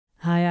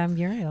Hi, I'm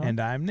Uriel. And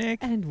I'm Nick.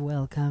 And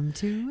welcome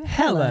to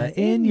Hella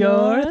in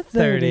Your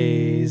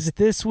 30s.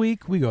 This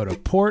week we go to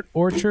Port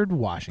Orchard,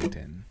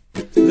 Washington.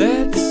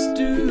 Let's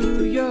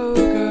do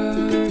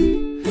yoga.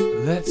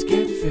 Let's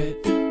get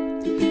fit.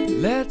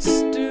 Let's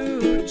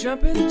do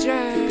jumping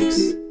jacks.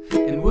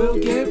 And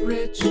we'll get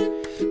rich.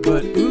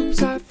 But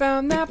oops, I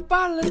found that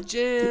bottle of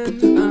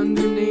gin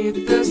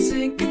underneath the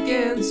sink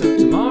again. So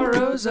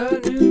tomorrow's a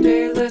new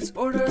day. Let's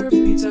order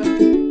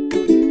pizza.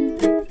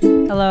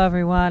 Hello,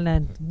 everyone,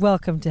 and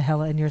welcome to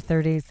Hella in Your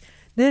 30s.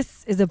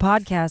 This is a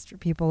podcast for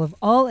people of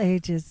all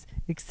ages,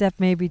 except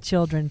maybe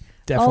children.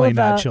 Definitely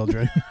not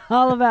children.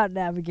 All about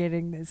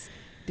navigating this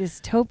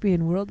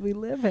dystopian world we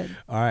live in.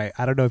 All right.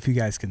 I don't know if you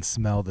guys can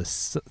smell the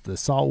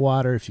salt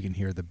water, if you can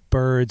hear the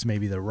birds,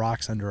 maybe the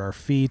rocks under our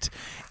feet.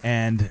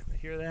 And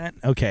hear that?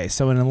 Okay.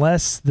 So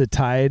unless the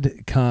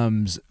tide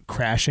comes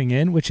crashing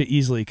in, which it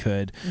easily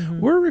could,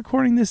 we're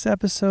recording this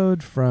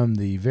episode from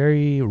the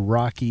very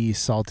rocky,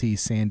 salty,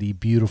 sandy,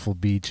 beautiful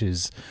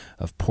beaches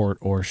of Port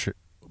Orchard.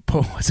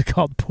 What's it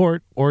called?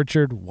 Port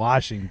Orchard,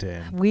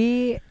 Washington.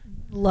 We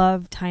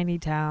love tiny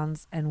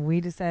towns, and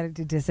we decided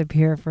to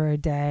disappear for a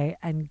day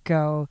and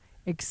go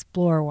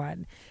explore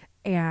one.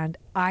 And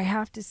I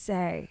have to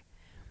say,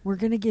 we're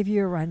going to give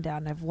you a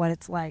rundown of what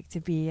it's like to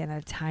be in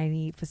a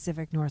tiny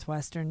Pacific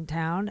Northwestern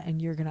town,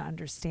 and you're going to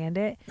understand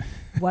it.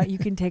 What you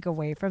can take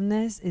away from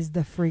this is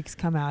the freaks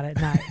come out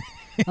at night.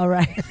 All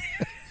right?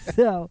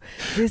 So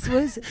this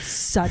was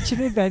such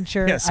an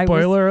adventure. Yeah,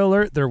 spoiler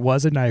alert, there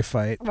was a knife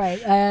fight.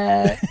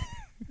 Right.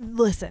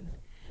 Listen.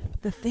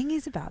 The thing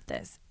is about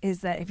this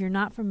is that if you're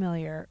not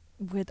familiar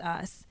with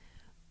us,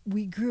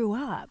 we grew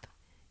up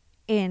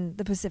in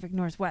the Pacific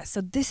Northwest.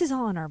 So this is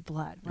all in our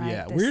blood, right?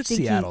 Yeah, we're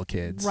Seattle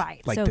kids.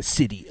 Right. Like the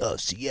city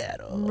of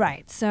Seattle.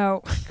 Right.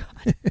 So,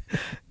 God.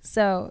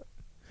 So,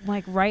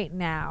 like right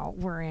now,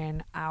 we're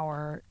in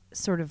our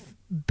sort of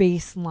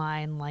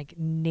baseline, like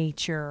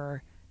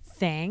nature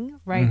thing,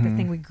 right? The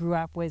thing we grew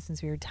up with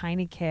since we were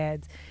tiny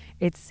kids.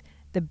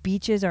 The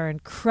beaches are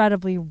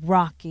incredibly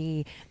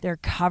rocky. They're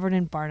covered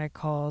in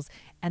barnacles.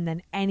 And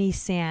then any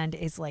sand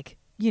is like,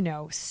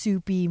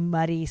 soupy,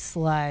 muddy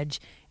sludge.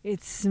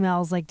 It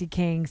smells like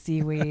decaying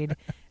seaweed,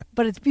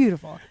 but it's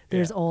beautiful.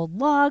 There's old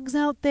logs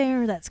out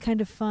there. That's kind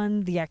of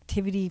fun. The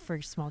activity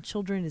for small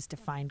children is to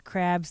find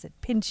crabs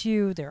that pinch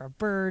you. There are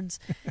birds.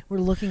 We're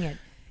looking at,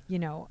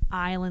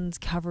 islands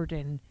covered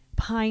in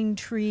pine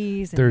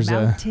trees and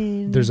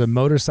mountains. There's a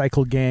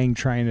motorcycle gang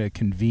trying to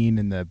convene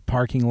in the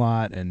parking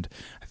lot, and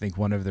I think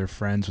one of their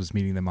friends was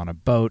meeting them on a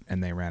boat,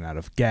 and they ran out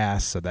of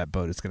gas, so that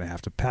boat is going to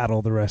have to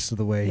paddle the rest of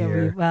the way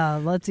here. Well,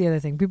 that's the other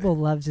thing. People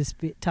love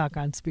to talk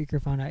on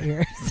speakerphone out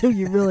here, so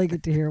you really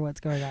get to hear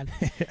what's going on.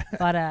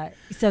 But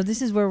so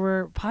this is where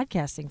we're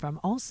podcasting from.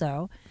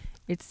 Also,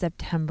 it's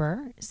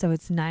September, so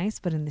it's nice,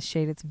 but in the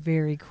shade, it's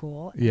very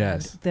cool.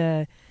 Yes. And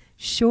the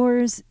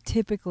shores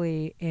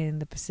typically in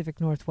the Pacific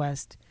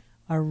Northwest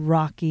are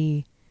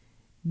rocky,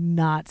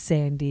 not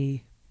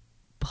sandy,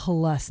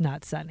 plus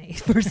not sunny.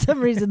 For some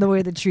reason, the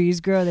way the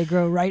trees grow, they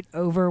grow right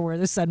over where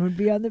the sun would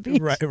be on the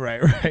beach. Right.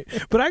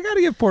 But I got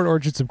to give Port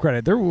Orchard some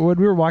credit. When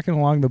we were walking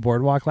along the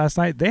boardwalk last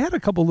night, they had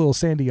a couple little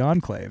sandy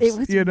enclaves. It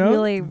was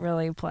really,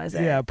 really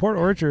pleasant. Yeah, Port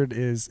Orchard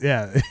is,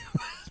 it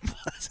was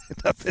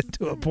pleasant up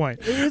into a point.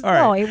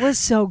 It was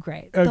so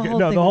great. Okay,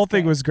 the whole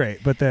thing was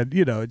great. But then,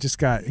 it just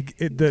got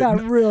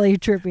really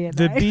trippy at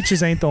night. The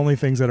beaches ain't the only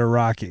things that are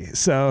rocky.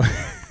 So...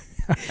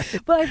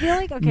 But I feel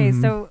like,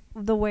 so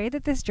the way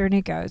that this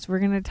journey goes, we're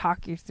going to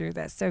talk you through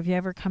this. So if you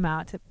ever come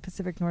out to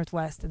Pacific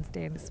Northwest and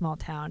stay in a small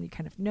town, you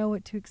kind of know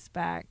what to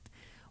expect,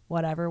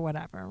 whatever,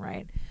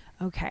 right?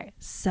 Okay,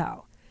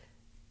 so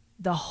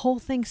the whole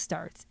thing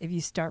starts, if you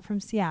start from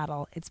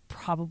Seattle, it's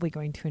probably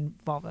going to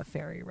involve a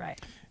ferry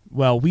ride.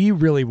 Well, we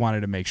really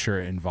wanted to make sure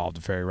it involved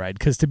a ferry ride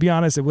because, to be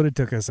honest, it would have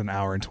took us an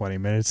hour and 20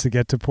 minutes to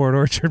get to Port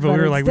Orchard. But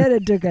we were instead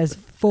it took us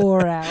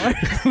 4 hours.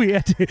 We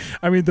had to.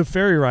 I mean, the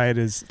ferry ride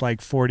is like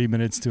 40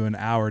 minutes to an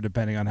hour,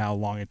 depending on how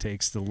long it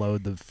takes to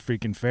load the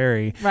freaking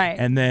ferry. Right.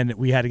 And then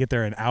we had to get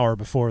there an hour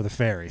before the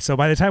ferry. So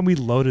by the time we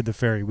loaded the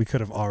ferry, we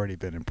could have already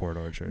been in Port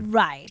Orchard.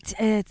 Right.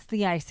 It's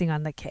the icing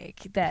on the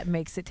cake that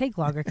makes it take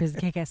longer because the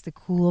cake has to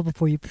cool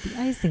before you put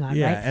the icing on.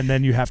 Yeah, right? And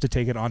then you have to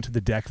take it onto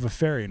the deck of a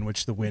ferry in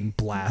which the wind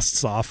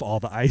blasts off all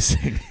the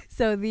icing.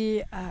 So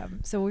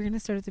so we're going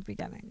to start at the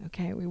beginning.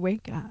 Okay, we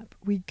wake up,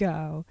 we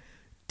go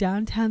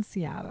downtown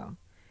Seattle.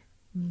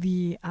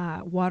 The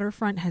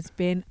waterfront has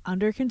been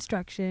under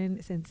construction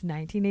since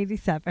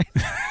 1987.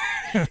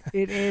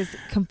 It is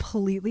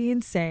completely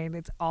insane.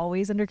 It's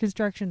always under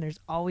construction. There's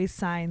always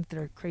signs that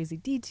are crazy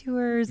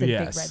detours and big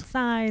red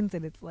signs,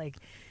 and it's like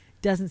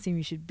doesn't seem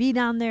you should be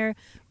down there.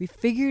 We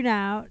figured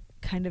out,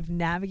 kind of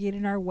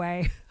navigated our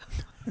way.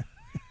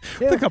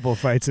 With a couple of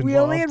fights involved. We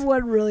only had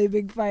one really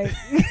big fight.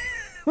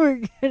 We're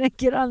going to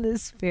get on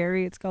this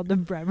ferry. It's called the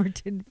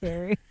Bremerton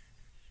Ferry.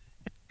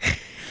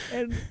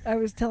 And I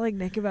was telling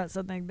Nick about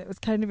something that was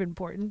kind of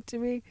important to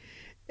me.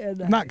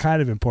 And, Not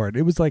kind of important.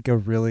 It was like a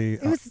really,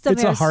 It was something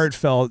it's I a was-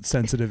 heartfelt,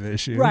 sensitive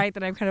issue. right,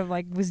 that I'm kind of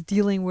like was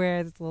dealing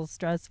with. It's a little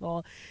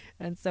stressful.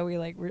 And so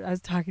I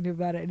was talking to him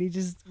about it,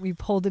 and we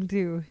pulled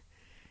into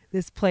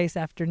this place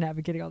after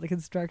navigating all the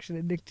construction,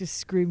 and Nick just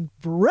screamed,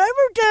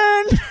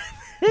 Bremerton!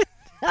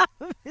 Top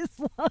of his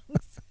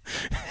lungs.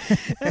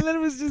 And then it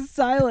was just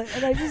silent.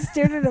 And I just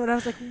stared at him and I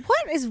was like,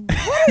 what is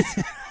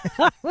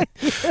wrong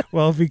with you?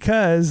 Well,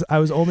 because I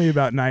was only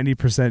about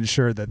 90%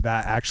 sure that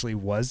actually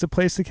was the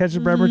place to catch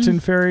the Bremerton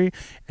ferry.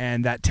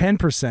 And that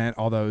 10%,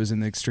 although it was in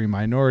the extreme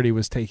minority,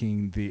 was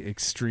taking the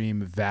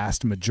extreme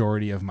vast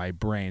majority of my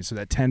brain. So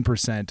that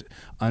 10%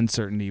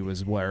 uncertainty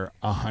was where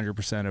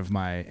 100% of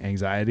my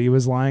anxiety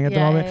was lying at the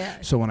moment. Yeah.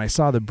 So when I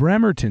saw the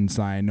Bremerton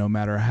sign, no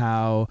matter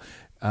how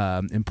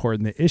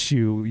important the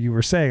issue you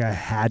were saying, I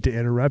had to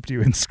interrupt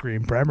you and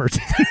scream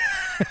Bremerton.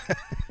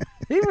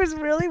 It was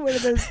really one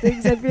of those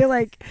things. I feel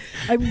like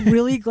I'm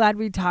really glad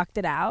we talked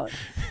it out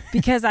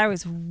because I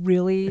was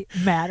really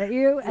mad at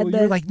you. And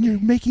Well, you're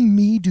making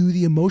me do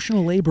the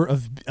emotional labor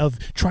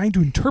of trying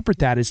to interpret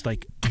that as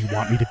like, do you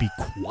want me to be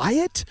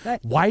quiet?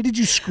 Why did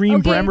you scream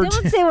okay,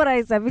 Bremerton? don't say what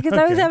I said because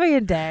I was Okay. having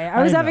a day.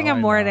 I was having a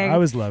morning. I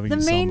was loving The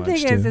you so main much,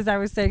 thing too. is I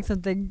was saying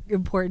something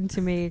important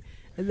to me,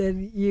 and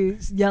then you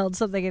yelled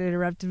something and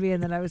interrupted me,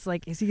 and then I was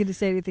like, is he going to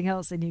say anything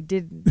else? And you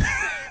didn't.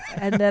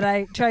 And then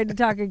I tried to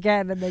talk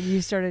again, and then you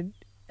started.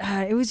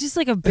 It was just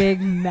like a big,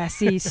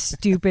 messy,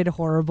 stupid,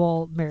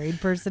 horrible married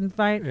person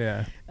fight.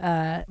 Yeah.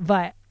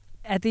 But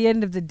at the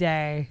end of the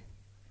day,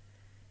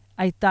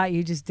 I thought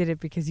you just did it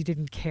because you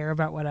didn't care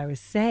about what I was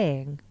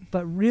saying,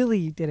 but really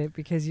you did it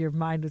because your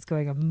mind was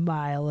going a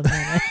mile a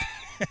minute.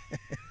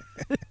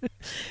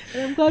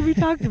 And I'm glad we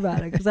talked about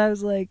it because I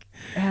was like,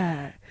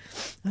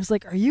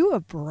 are you a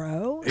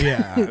bro?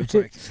 Yeah. I was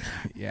like,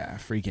 yeah,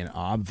 freaking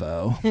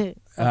obvo.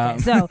 Okay,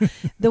 so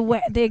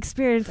the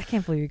experience, I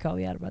can't believe you called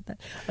me out about that.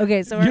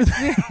 Okay, so our You're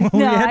experience, Well, no,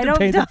 we I had to don't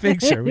paint the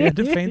picture. We had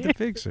to paint the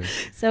picture.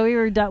 So we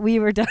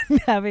were done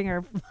having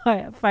our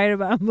fight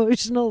about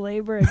emotional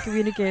labor and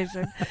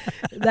communication.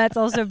 That's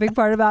also a big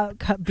part about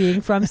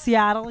being from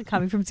Seattle and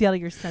coming from Seattle.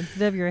 You're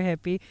sensitive, you're a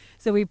hippie.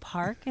 So we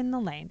park in the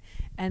lane,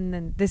 and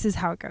then this is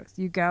how it goes.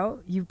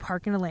 You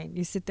park in a lane,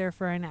 you sit there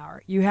for an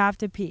hour. You have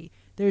to pee.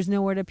 There's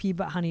nowhere to pee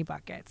but honey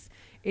buckets.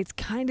 It's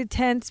kind of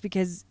tense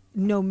because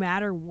no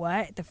matter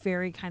what, the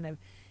ferry kind of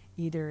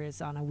either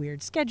is on a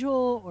weird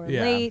schedule or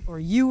late, or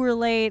you were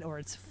late, or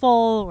it's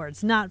full, or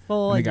it's not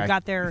full, and you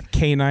got there.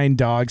 Canine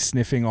dog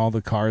sniffing all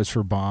the cars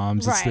for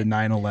bombs. It's the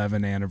Right.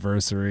 9/11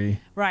 anniversary.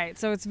 Right.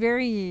 So it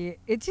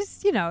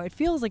just, it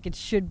feels like it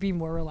should be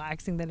more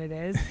relaxing than it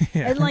is.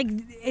 Yeah. And like,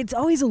 it's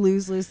always a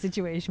lose-lose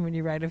situation when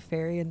you ride a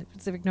ferry in the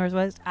Pacific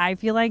Northwest, I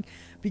feel like,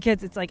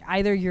 because it's like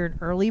either you're an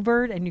early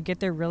bird and you get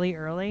there really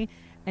early,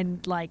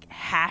 and like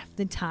half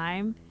the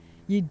time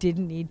you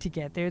didn't need to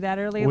get there that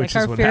early. Which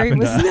like is our what ferry happened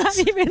was to not us.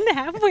 even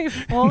halfway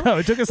full. No,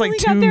 it took us like We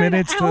 2 got there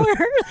minutes an hour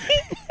to.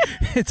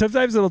 early.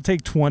 Sometimes it'll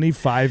take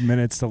 25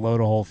 minutes to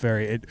load a whole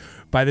ferry.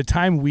 By the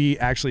time we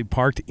actually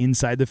parked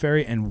inside the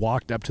ferry and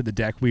walked up to the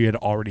deck, we had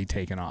already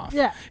taken off.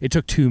 Yeah. It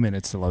took 2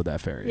 minutes to load that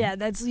ferry. Yeah,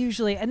 that's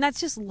usually, and that's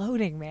just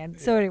loading, man.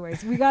 So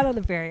anyways, we got on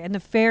the ferry, and the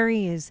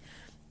ferry is,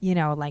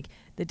 like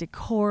the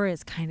decor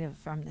is kind of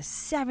from the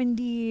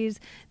 70s.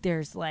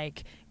 There's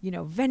like,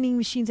 vending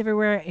machines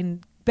everywhere.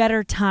 In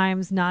better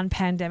times,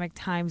 non-pandemic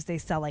times, they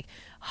sell like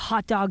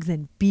hot dogs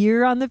and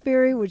beer on the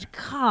ferry, which,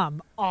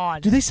 come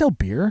on. Do they sell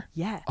beer?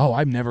 Yeah. Oh,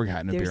 I've never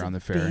gotten a There's beer on the a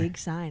ferry. big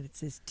sign. It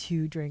says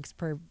 2 drinks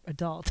per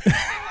adult.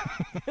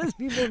 Because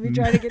people be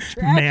trying to get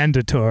tracked.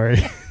 Mandatory.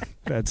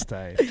 That's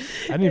tight. I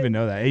didn't even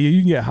know that.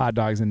 You can get hot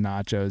dogs and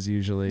nachos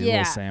usually, Yeah.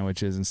 little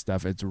sandwiches and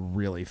stuff. It's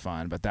really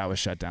fun, but that was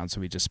shut down, so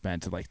we just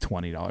spent like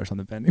 $20 on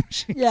the vending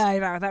machine. Yeah, I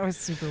know. That was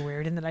super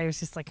weird. And then I was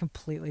just like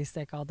completely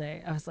sick all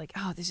day. I was like,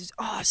 oh, this is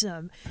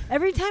awesome.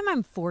 Every time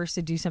I'm forced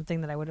to do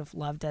something that I would have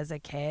loved as a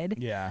kid,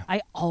 Yeah.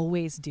 I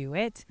always do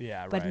it.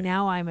 Yeah, But right.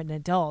 now I'm an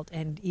adult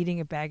and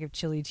eating a bag of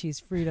chili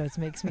cheese Fritos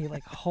makes me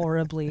like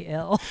horribly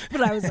ill.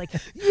 But I was like,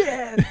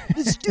 yeah,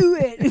 let's do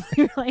it. And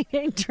we were like,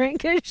 I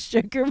drank a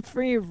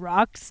sugar-free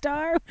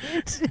Rockstar,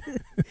 which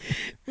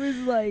was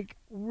like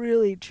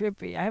really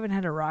trippy. I haven't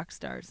had a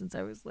Rockstar since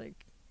I was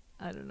like,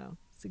 I don't know,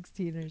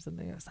 16 or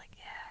something. I was like,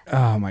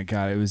 yeah. Oh my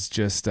god, it was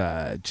just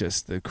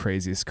the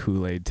craziest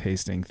Kool-Aid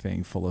tasting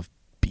thing full of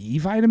B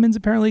vitamins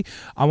apparently.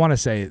 I want to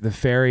say the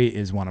ferry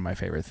is one of my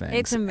favorite things.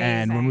 It's amazing.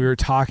 And when we were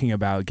talking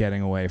about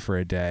getting away for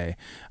a day,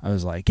 I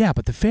was like, yeah,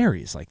 but the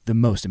ferry is like the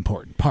most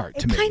important part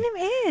to It me. kind of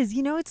is.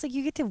 It's like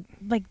you get to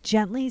like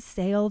gently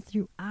sail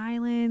through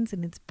islands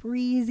and it's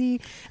breezy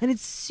and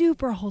it's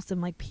super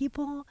wholesome. Like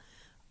people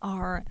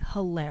are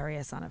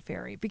hilarious on a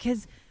ferry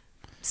because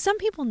some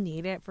people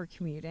need it for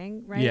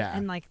commuting, right? Yeah.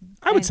 And like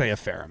I would and say a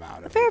fair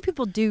amount of fair it.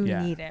 people do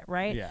Yeah. need it,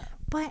 right? Yeah.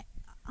 But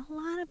a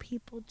lot of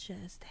people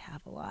just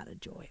have a lot of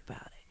joy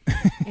about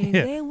it. And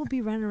Yeah. they will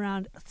be running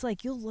around. It's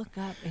like you'll look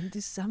up and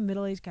just some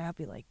middle-aged guy will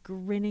be like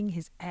grinning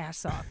his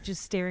ass off,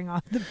 just staring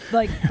off the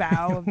like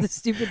bow of the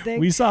stupid thing.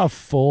 We saw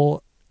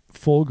full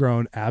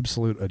full-grown,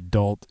 absolute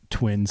adult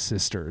twin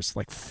sisters,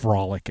 like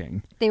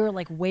frolicking. They were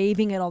like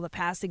waving at all the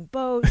passing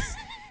boats.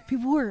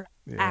 People were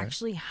Yeah.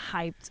 actually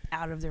hyped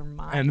out of their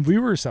mind. And we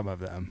were some of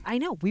them. I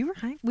know, we were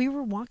hyped. We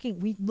were walking.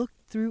 We looked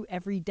through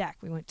every deck.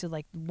 We went to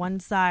like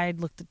one side,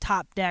 looked the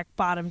top deck,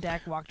 bottom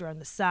deck, walked around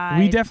the side.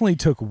 We definitely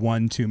took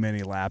one too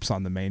many laps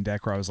on the main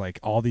deck where I was like,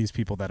 all these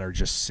people that are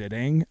just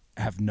sitting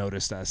have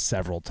noticed us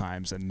several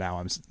times, and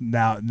now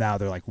now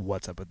they're like,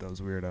 what's up with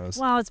those weirdos?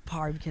 Well, it's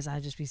hard because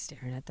I'd just be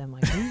staring at them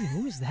like,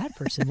 who is that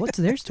person? What's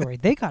their story?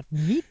 They got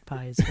meat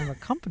pies from a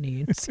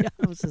company. And so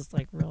I was just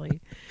like,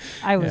 really,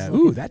 I was. Yeah.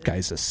 looking- Ooh, that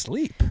guy's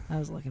asleep. I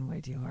was looking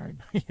way too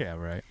hard. Yeah,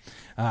 right.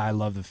 I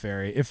love the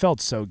ferry. It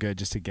felt so good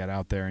just to get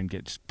out there and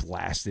get just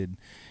blasted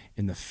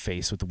in the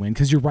face with the wind.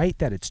 Because you're right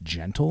that it's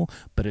gentle,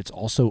 but it's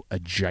also a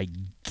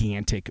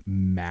gigantic,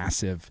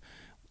 massive,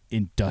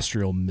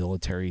 industrial,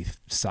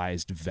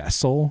 military-sized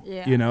vessel.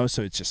 Yeah. You know,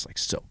 so it's just like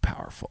so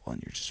powerful,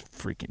 and you're just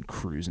freaking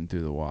cruising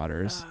through the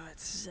waters. Oh,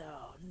 it's so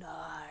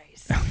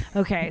nice.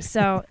 Okay,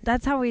 so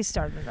that's how we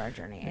started our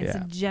journey. It's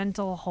Yeah. a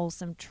gentle,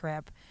 wholesome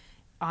trip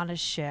on a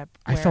ship.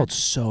 I where felt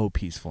so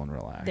peaceful and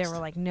relaxed. there were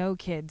like no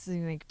kids,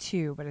 like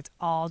 2, but it's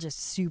all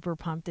just super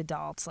pumped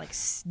adults, like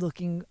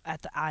looking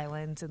at the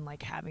islands and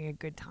like having a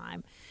good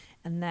time.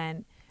 And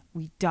then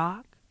we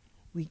dock,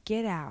 we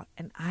get out,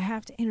 and I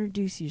have to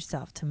introduce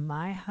yourself to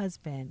my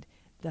husband,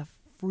 the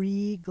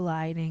free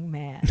gliding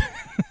man.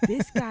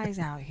 This guy's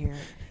out here.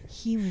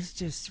 He was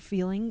just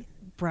feeling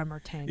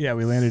Bremerton. Yeah,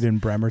 we landed in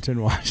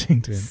Bremerton,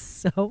 Washington.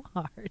 So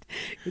hard.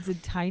 It's a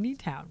tiny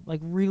town,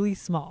 like really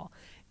small.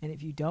 And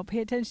if you don't pay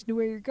attention to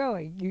where you're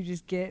going, you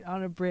just get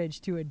on a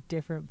bridge to a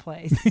different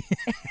place.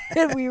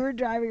 And we were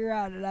driving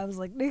around, and I was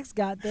like, Nick's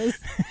got this.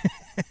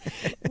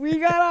 We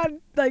got on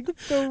like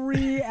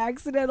 3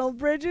 accidental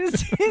bridges.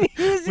 And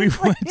he was We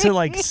just went to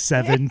like like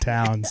 7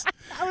 towns.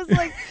 I was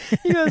like,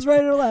 he goes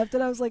right or left.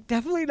 And I was like,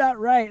 definitely not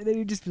right. And then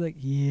he'd just be like,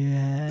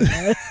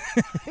 yeah.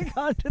 Like,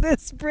 onto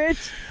this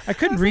bridge. I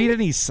couldn't read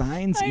any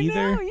signs I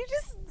either. know. You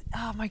just,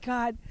 oh my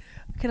God.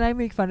 Can I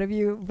make fun of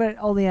you, but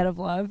only out of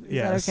love? Is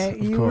Yes, that okay?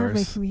 of You were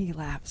course. making me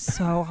laugh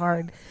so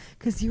hard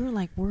because you were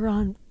like, we're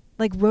on,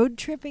 like, road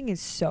tripping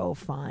is so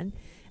fun.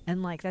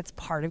 And, like, that's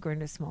part of going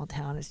to a small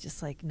town is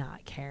just, like,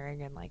 not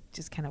caring and, like,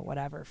 just kind of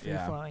whatever, free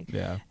flowing.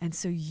 Yeah. And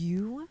so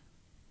you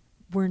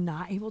were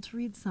not able to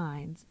read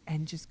signs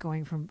and just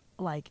going from,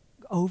 like,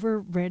 over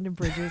random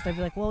bridges. I'd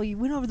be like, well, you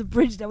went over the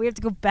bridge. Now we have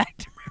to go back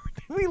to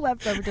Bremerton. We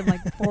left Bremerton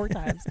like 4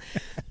 times.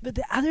 But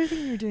the other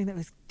thing you were doing that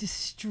was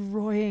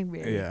destroying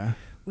me Yeah.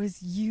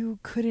 was you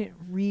couldn't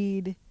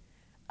read.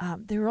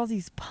 There were all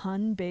these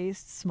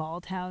pun-based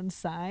small town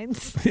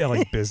signs. Yeah,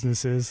 like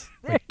businesses,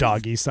 like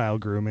doggy style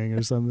grooming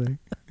or something.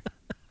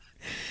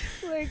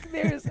 Like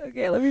there's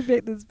okay, let me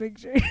paint this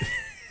picture.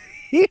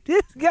 You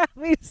just got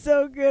me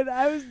so good.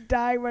 I was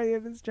dying by the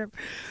end of this trip.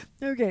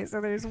 Okay,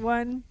 so there's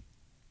one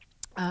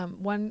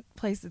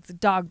place that's a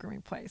dog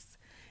grooming place,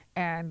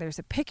 and there's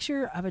a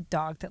picture of a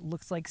dog that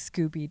looks like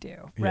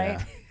Scooby-Doo, right?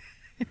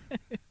 Yeah.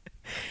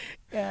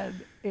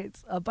 And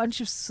it's a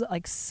bunch of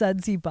like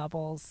sudsy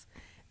bubbles,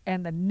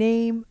 and the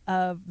name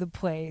of the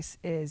place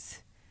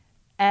is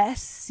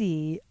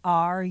SCRUBY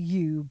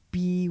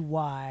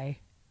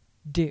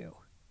Do.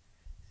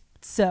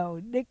 So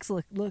Nick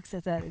looks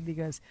at that and he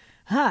goes,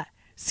 "Huh,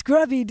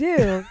 Scrubby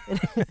Doo."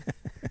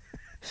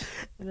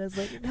 And I was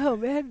like, "No,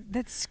 man,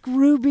 that's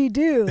Scrooby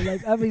Doo."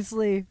 Like,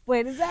 obviously,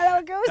 wait, is that how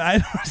it goes? I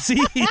don't see.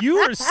 You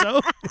were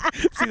so.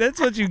 See, that's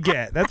what you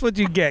get. That's what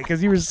you get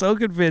because you were so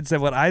convinced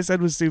that what I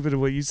said was stupid and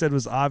what you said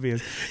was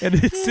obvious. And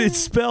it's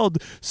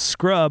spelled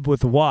scrub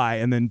with Y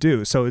and then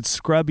do. So it's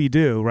Scrubby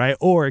Doo, right?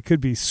 Or it could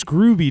be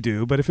Scrooby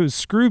Doo. But if it was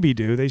Scrooby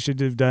Doo, they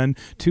should have done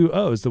 2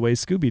 O's the way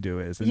Scooby Doo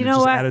is. And You they know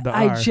just what? added the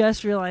I R.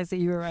 just realized that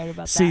you were right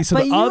about See, that. so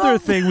But the you other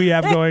have- thing we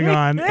have going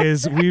on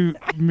is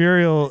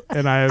Muriel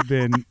and I have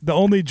been, the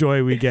only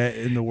joy we get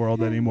in the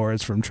world anymore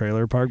is from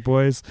Trailer Park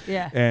Boys.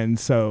 Yeah. And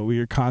so we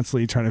are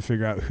constantly trying to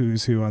figure out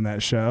who's who on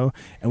that show.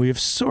 And we have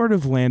sort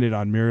of landed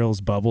on Muriel's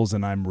Bubbles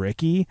and I'm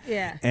Ricky.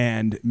 Yeah.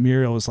 And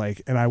Muriel was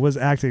like, and I was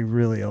acting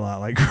really a lot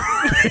like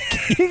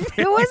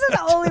It wasn't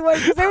the only one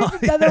because there was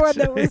another one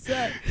that was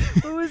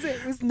what was it?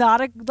 It was not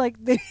a like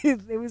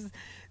it was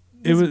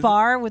this was-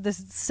 bar with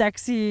this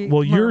sexy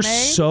well, you're mermaid.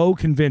 so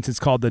convinced it's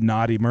called the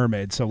Naughty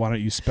Mermaid. So why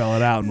don't you spell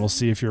it out and we'll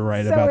see if you're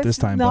right So about it's this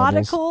time, Bubbles.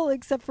 nautical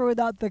except for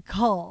without the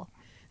cull.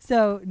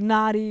 So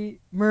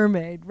naughty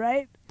mermaid,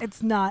 right?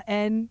 It's not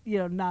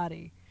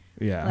naughty.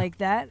 Yeah. Like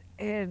that.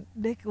 And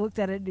Nick looked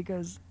at it and he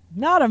goes,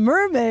 "Not a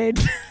mermaid."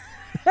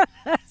 I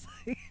was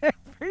like, I'm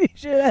pretty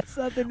sure that's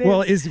not the name.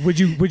 well, would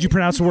you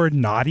pronounce the word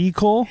naughty,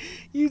 Cole?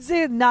 You'd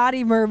say a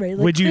naughty mermaid.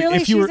 Like, Would you- clearly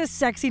if you she's were- a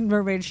sexy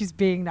mermaid. She's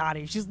being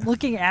naughty. She's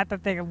looking at the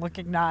thing and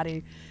looking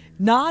naughty.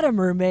 Not a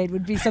mermaid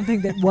would be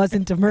something that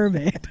wasn't a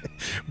mermaid.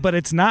 But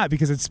it's not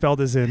because it's spelled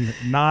as in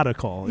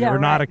nautical Yeah, or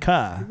right.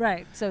 nautica.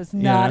 Right. So it's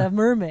not Yeah. a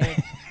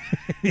mermaid.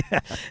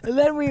 And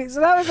then so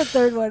that was the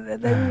third one.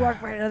 And then we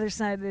walked right on the other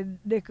side and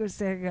Nick was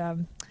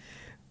saying,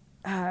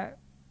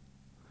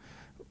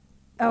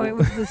 Oh, it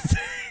was the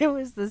it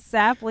was the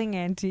Sapling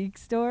Antique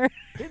Store.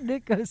 And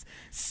it goes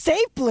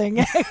Sapling.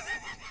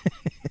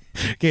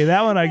 Okay,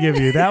 that one I give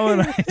you. That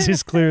one I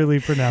just clearly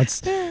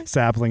pronounced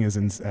sapling as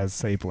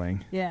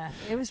sapling. Yeah,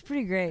 it was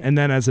pretty great. And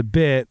then as a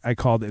bit, I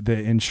called it the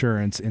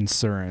insurance,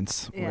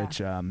 Yeah.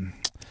 which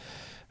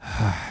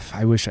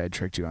I wish I had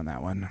tricked you on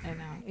that one. I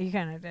know. You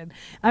kind of did.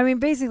 I mean,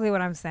 basically what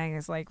I'm saying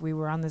is like we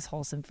were on this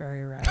wholesome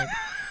ferry ride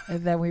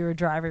and then we were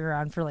driving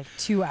around for like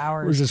 2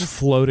 hours. We're just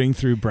floating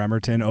through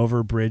Bremerton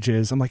over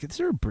bridges. I'm like, is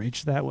there a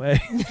bridge that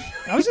way?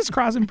 I was just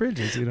crossing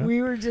bridges, you know?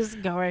 We were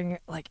just going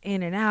like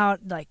in and out,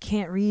 like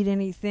can't read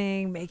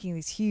anything, making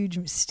these huge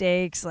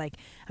mistakes. Like,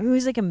 I mean, it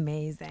was like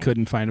amazing.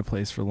 Couldn't find a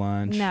place for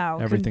lunch. No.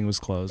 Everything was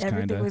closed, kind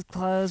Everything of. was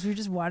closed. We were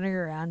just wandering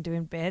around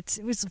doing bits.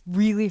 It was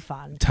really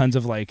fun. Tons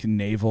of like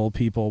naval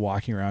people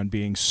walking around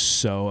being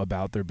so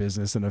about their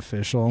business and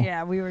official.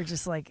 Yeah, we were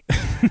just like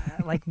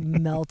like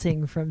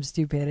melting from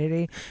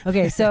stupidity.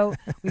 Okay, so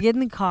we get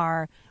in the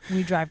car,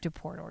 we drive to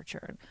Port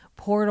Orchard.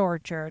 Port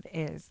Orchard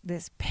is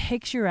this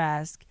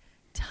picturesque,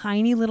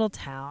 tiny little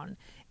town.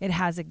 It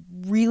has a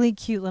really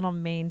cute little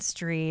main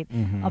street,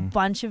 a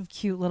bunch of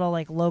cute little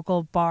like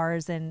local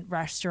bars and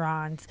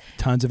restaurants.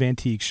 Tons of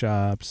antique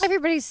shops.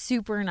 Everybody's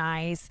super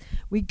nice.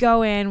 We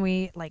go in,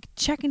 we like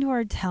check into our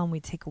hotel and we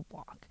take a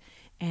walk.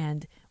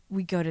 And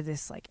we go to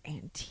this like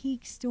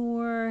antique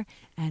store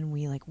and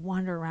we like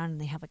wander around and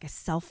they have like a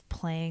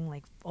self-playing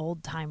like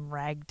old-time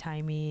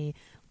ragtimey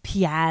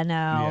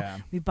piano. Yeah.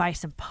 We buy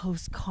some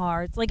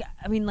postcards. Like,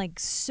 I mean, like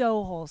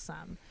so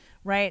wholesome,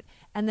 right?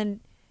 And then,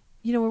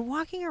 you know, we're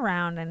walking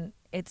around and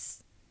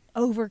it's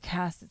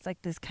overcast. It's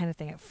like this kind of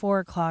thing. At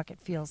 4:00, it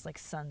feels like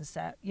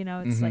sunset. You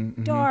know, it's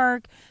like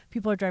dark.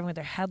 People are driving with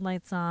their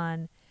headlights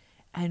on.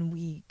 And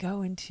we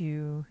go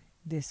into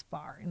this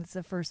bar and it's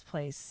the first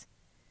place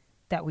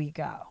that we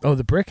go. Oh,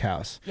 the Brick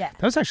House. Yeah.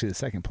 That was actually the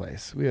second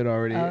place. We had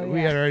already Oh,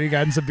 we yeah. had already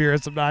gotten some beer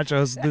and some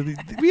nachos.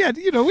 We had,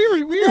 you know, we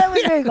That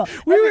was very cool.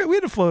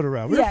 had to float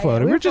around. We were Yeah,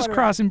 floating. we We were were just floating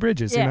crossing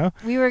bridges, Yeah, you know.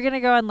 we were gonna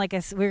go on like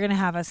we were gonna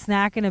have a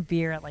snack and a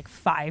beer at like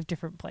 5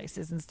 different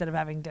places instead of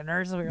having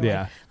dinner. So we were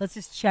Yeah. like, let's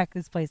just check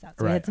this place out.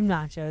 So we Right. had some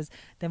nachos.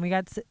 Then we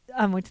went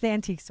to the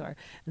antique store,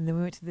 and then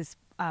we went to this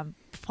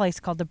place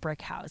called the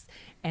Brick House,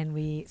 and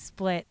we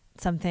split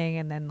something,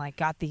 and then like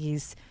got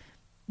these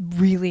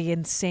really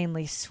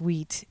insanely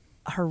sweet,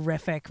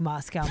 horrific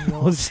Moscow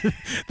mules.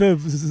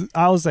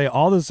 I'll say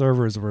all the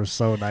servers were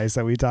so nice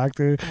that we talked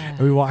to. And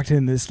we walked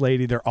in, this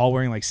lady, they're all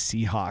wearing like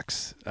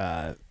Seahawks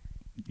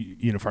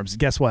uniforms.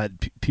 Guess what?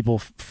 People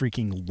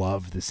freaking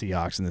love the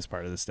Seahawks in this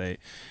part of the state.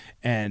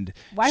 And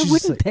Why she's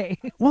wouldn't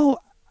like, they?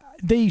 Well,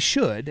 they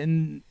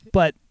should,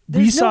 but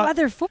we There's no saw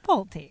other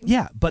football team.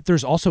 Yeah, but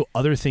there's also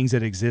other things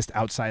that exist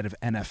outside of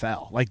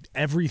NFL. Like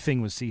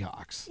everything was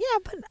Seahawks. Yeah,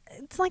 but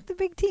it's like the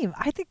big team.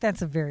 I think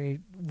that's a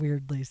very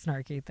weirdly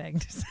snarky thing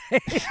to say.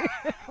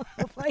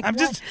 Like, I'm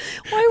just-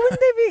 why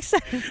wouldn't they be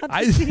excited about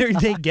the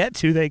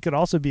Seahawks? They could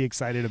also be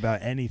excited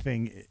about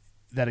anything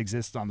that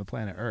exists on the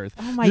planet Earth.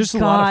 Oh my There's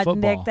just a lot of God,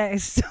 football. Nick, that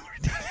is so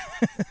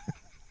ridiculous.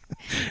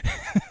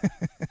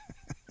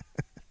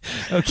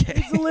 Okay.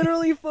 It's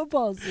literally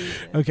football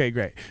season. Okay,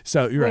 great.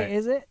 So you're Wait, right.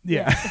 is it?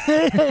 Yeah.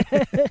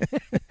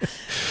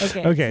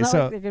 Okay. Okay, It's not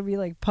so- like they're gonna be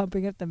like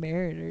pumping up the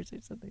Mariners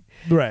or something.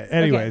 Right.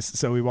 Anyways,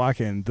 so we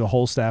walk in. The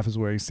whole staff is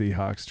wearing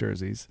Seahawks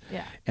jerseys.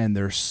 Yeah. And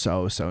they're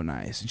so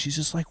nice. And she's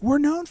just like, we're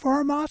known for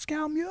our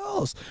Moscow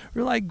mules.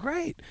 We're like,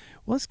 great.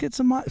 Let's get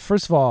some.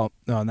 First of all,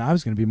 no, now I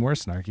was going to be more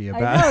snarky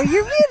about I know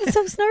you're being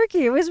so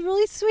snarky. It was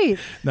really sweet.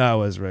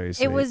 No, it was very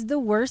sweet. It was the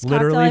worst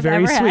Literally cocktail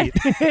I've very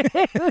ever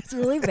had. It was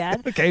really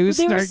bad. Okay, who's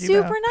They were snarky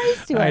super now?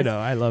 nice to us. I know.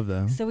 I love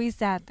them. So we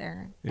sat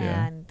there,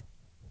 Yeah. and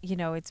you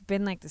know, it's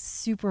been like this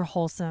super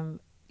wholesome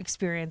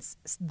experience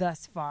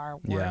thus far.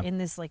 We're Yeah. in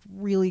this like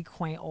really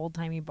quaint old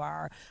timey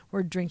bar.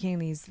 We're drinking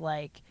these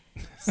like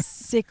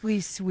sickly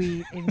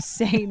sweet,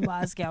 insane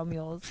Moscow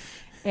mules,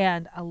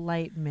 and a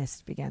light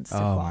mist begins to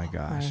fall. Oh, my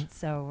gosh. Right?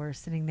 So we're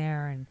sitting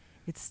there, and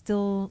it's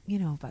still, you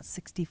know, about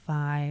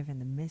 65,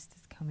 and the mist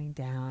is coming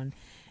down,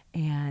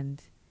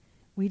 and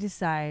we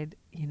decide,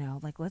 you know,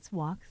 like, let's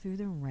walk through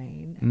the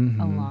rain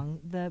Mhm. along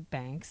the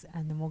banks,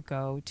 and then we'll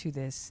go to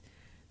this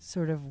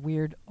sort of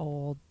weird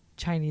old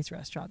Chinese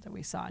restaurant that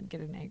we saw and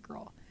get an egg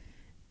roll.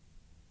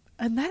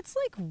 And that's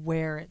like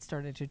where it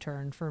started to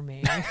turn for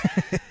me.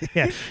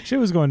 Yeah, shit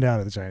was going down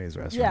at the Chinese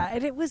Yeah, restaurant.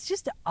 and it was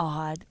just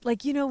odd.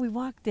 Like, you know, we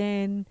walked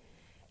in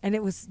and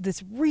it was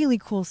this really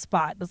cool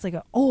spot. It's like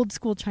an old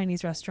school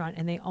Chinese restaurant,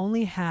 and they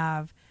only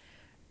have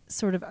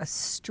sort of a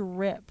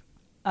strip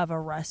of a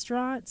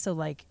restaurant. So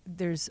like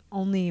there's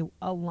only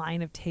a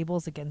line of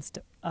tables against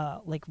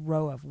like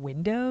row of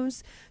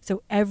windows.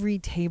 So every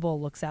table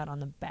looks out on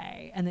the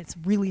bay, and it's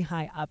really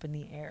high up in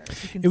the air. So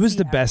you can It was see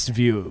the best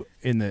everything. view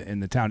in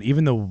the town.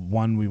 Even the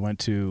one we went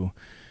to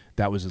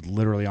that was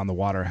literally on the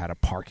water had a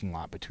parking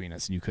lot between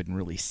us, and you couldn't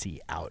really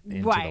see out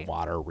into Right. the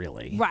water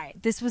really. Right.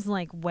 This was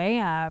like way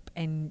up,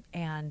 and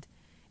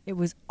it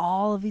was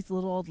all of these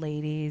little old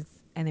ladies,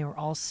 and they were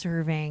all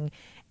serving,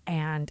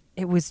 and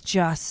it was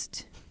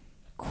just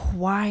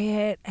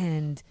quiet.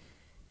 And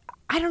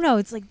I don't know,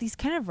 it's like these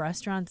kind of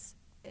restaurants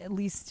at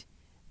least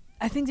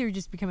I think they were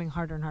just becoming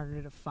harder and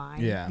harder to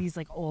find. Yeah. These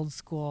like old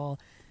school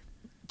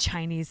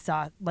Chinese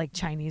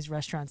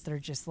restaurants that are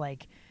just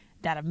like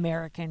that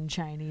American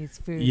Chinese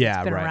food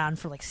that's been around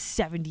for like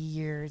 70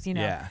 years, you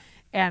know. Yeah.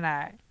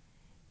 And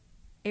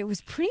it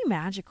was pretty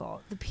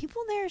magical. The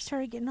people there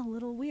started getting a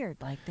little weird.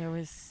 Like there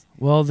was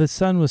Well, the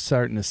sun was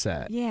starting to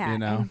set. yeah, You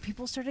know? and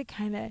people started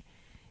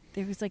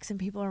there was like some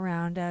people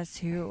around us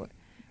who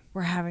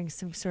were having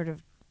some sort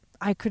of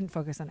I couldn't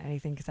focus on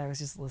anything because I was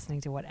just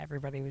listening to what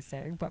everybody was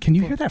saying. But Can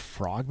you hear that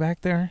frog back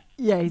there?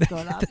 Yeah, he's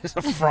going off. There's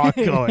a frog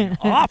going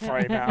off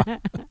right now.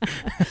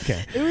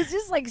 Okay. It was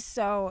just like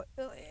so,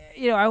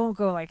 I won't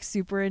go like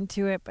super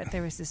into it, but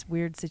there was this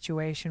weird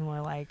situation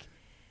where like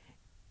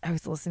I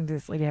was listening to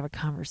this lady have a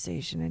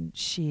conversation and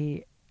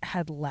she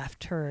had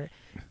left her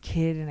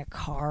kid in a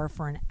car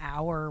for an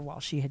hour while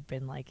she had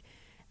been like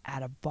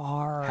at a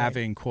bar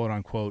Having quote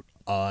unquote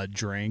a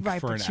drink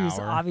right, for but an she hour. was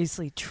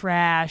obviously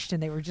trashed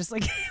and they were just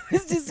like it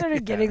was just sort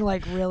of getting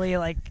like really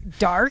like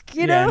dark,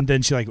 you know? And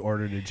then she like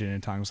ordered a gin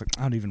and tonic. Was like,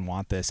 I don't even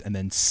want this, and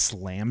then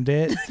slammed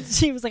it.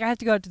 She was like, I have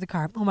to go out to the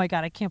car. Oh my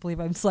God, I can't believe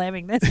I'm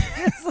slamming this.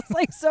 This was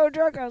like so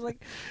drunk. I was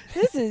like,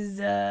 this is,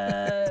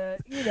 Yeah,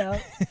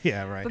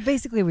 right. But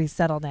basically we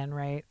settled in,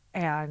 right?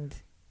 And,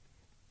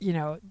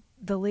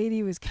 the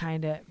lady was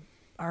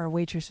our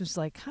waitress was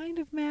like kind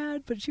of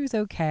mad, but she was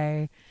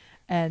okay.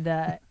 And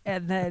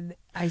then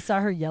I saw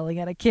her yelling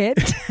at a kid,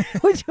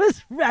 which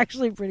was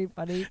actually pretty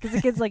funny because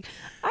the kid's like,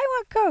 I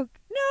want Coke.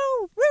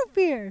 No, root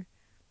beer.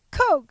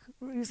 Coke.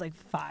 He was like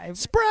 5.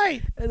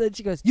 Sprite. And then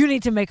she goes, you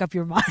need to make up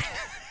your mind.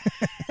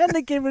 And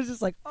the kid was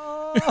just like,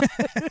 oh.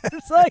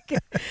 It's like,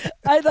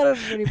 I thought it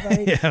was pretty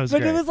funny. Yeah, it was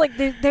but great. it was like,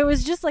 there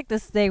was just like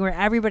this thing where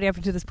everybody up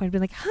to this point had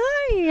been like,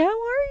 hi, how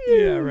are you?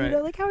 Yeah,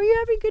 right. Like, how are you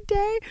having a good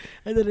day?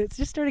 And then it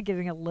just started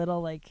getting a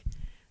little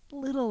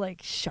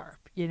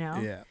sharp,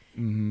 Yeah.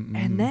 Mm-hmm,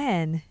 And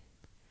then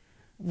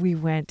we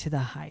went to the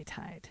high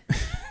tide.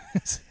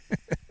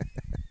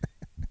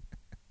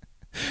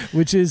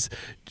 Which is,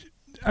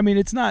 I mean,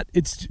 it's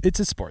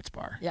a sports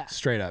bar. Yeah.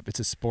 Straight up. It's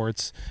a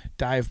sports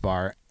dive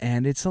bar.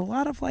 And it's a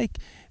lot of like,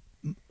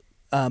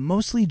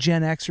 mostly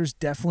Gen Xers,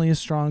 definitely a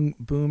strong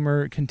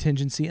boomer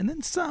contingency. And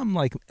then some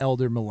like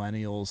elder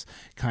millennials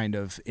kind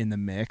of in the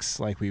mix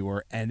like we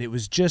were. And it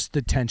was just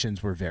the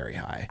tensions were very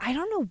high. I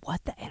don't know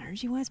what the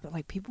energy was, but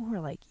like people were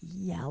like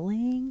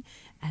yelling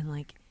and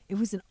like it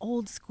was an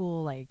old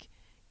school, like,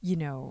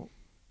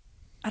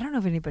 I don't know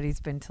if anybody's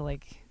been to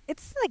like,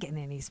 it's like in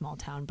any small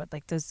town, but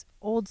like those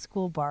old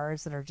school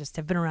bars that are just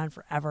have been around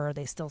forever.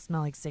 They still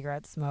smell like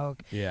cigarette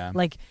smoke. Yeah.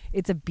 Like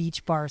it's a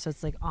beach bar. So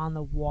it's like on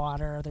the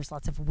water. There's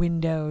lots of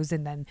windows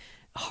and then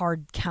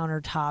hard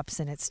countertops.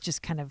 And it's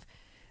just kind of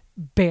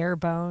bare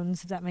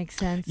bones, if that makes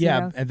sense.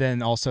 Yeah. And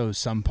then also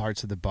some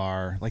parts of the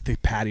bar, like the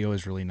patio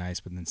is really nice,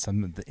 but then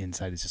some of the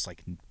inside is just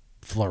like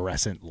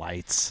fluorescent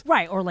lights.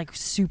 Right, or like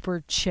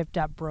super chipped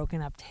up,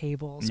 broken up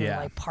tables, or Yeah.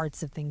 like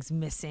parts of things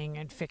missing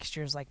and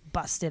fixtures like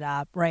busted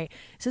up, right?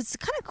 So it's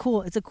kind of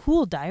cool. It's a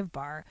cool dive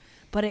bar,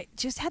 but it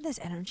just had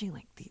this energy.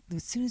 Like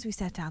as soon as we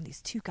sat down,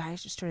 these two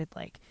guys just started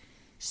like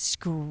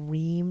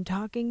scream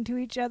talking to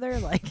each other.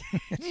 Like,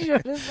 did you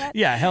notice that?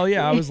 Yeah, hell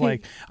yeah. I was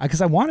like, because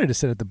I wanted to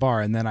sit at the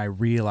bar, and then I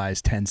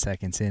realized 10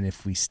 seconds in,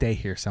 if we stay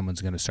here,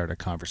 someone's going to start a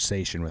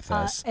conversation with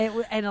us.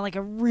 And like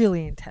a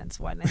really intense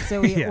one. And so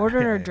we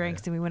ordered our yeah.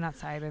 drinks and we went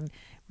outside and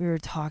we were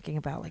talking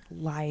about like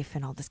life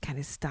and all this kind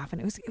of stuff.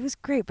 And it was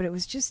great, but it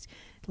was just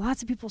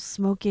lots of people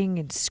smoking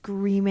and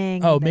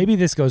screaming. Oh, and maybe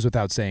this goes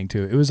without saying,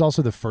 too. It was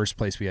also the first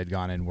place we had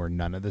gone in where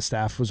none of the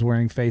staff was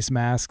wearing face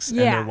masks,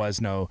 Yeah. and there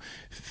was no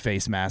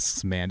face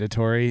masks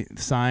mandatory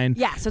sign.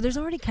 Yeah, so there's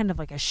already kind of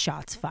like a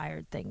shots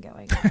fired thing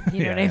going on.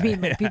 You know what I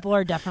mean? Like people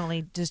are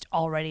definitely just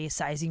already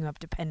sizing you up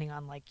depending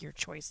on like your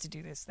choice to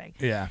do this thing.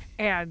 Yeah.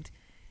 And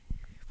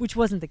which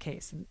wasn't the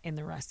case in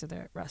the rest of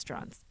the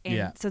restaurants. And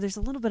Yeah. so there's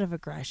a little bit of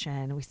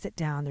aggression. We sit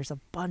down, there's a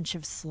bunch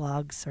of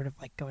slugs sort of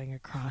like going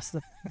across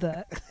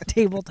the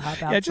tabletop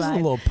outside. Yeah, just a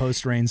little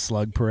post-rain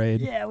slug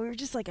parade. Yeah, we were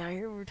just like out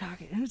here, we were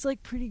talking. It was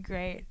like pretty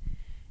great.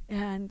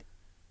 And,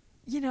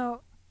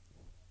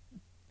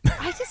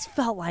 I just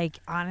felt like,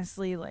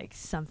 honestly, like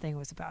something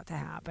was about to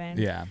happen.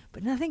 Yeah.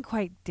 But nothing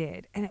quite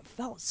did. And it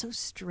felt so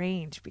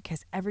strange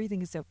because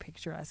everything is so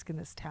picturesque in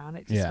this town.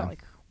 It just Yeah. felt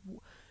like,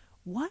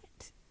 what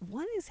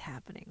is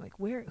happening? Like,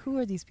 who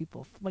are these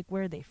people? Like,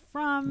 where are they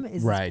from?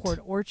 Is Right. this Port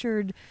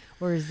Orchard?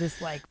 Or is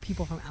this like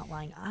people from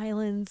outlying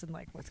islands? And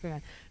like, what's going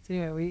on? So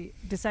anyway, we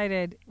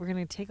decided we're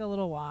going to take a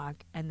little walk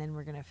and then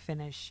we're going to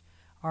finish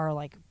our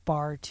like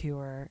bar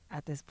tour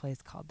at this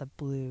place called the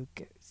Blue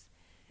Goose.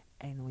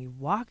 And we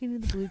walk into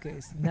the Blue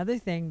Goose. Another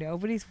thing,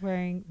 nobody's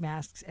wearing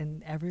masks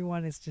and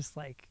everyone is just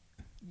like,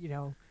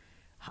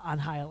 on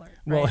high alert.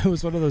 Well, right? it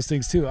was one of those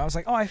things too. I was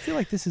like, oh, I feel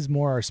like this is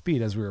more our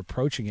speed as we were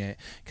approaching it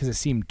because it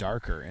seemed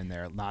darker in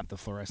there, not the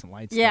fluorescent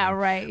lights. Yeah, thing.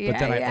 right. But Yeah,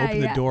 then I yeah,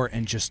 opened the yeah. door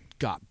and just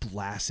got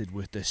blasted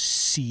with the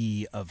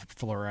sea of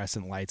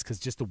fluorescent lights because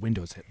just the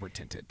windows were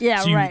tinted. Yeah,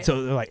 so right.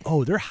 So they're like,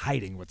 oh, they're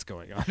hiding what's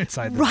going on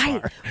inside the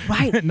Right, bar.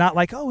 right. Not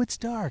like, oh, it's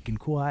dark and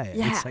quiet.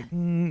 Yeah. It's like,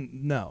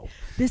 no.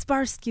 This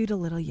bar skewed a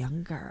little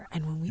younger,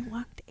 and when we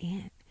walked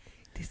in,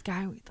 this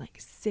guy with like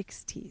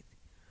 6 teeth,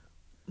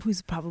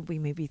 who's probably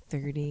maybe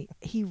 30,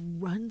 he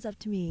runs up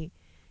to me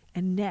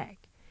and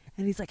Nick,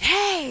 and he's like,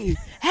 hey,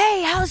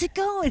 how's it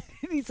going?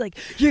 And he's like,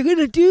 you're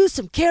gonna do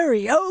some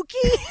karaoke?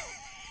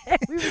 And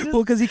we were just,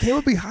 Well, because he came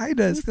up behind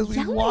us because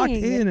we walked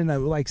yelling. in and I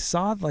like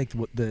saw like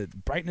what the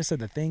brightness of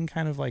the thing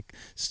kind of like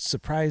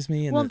surprised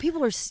me. And well, the, and people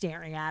were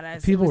staring at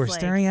us. It people was, were like,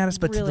 staring at us,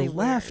 but really to the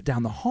left weird.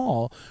 down the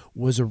hall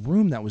was a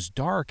room that was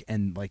dark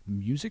and like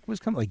music was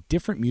coming, like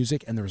different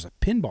music, and there was a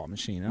pinball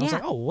machine. And I was Yeah.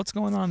 like, oh, what's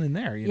going on in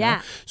there? You Yeah.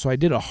 know? So I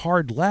did a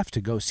hard left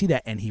to go see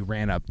that, and he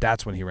ran up.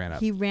 That's when he ran up.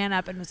 He ran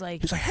up and was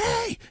like, He was like,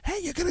 hey,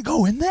 you're gonna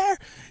go in there?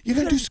 You're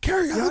gonna do some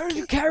 "You're gonna karaoke?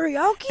 do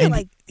karaoke?" And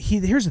like,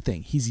 here's the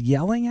thing: he's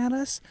yelling at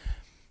us,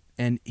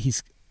 and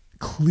he's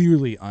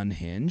clearly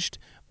unhinged,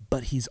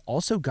 but he's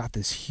also got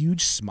this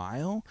huge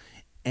smile,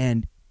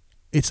 and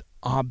it's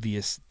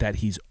obvious that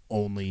he's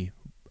only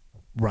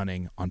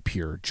running on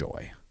pure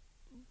joy.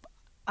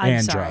 I'm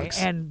and sorry, drugs.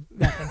 and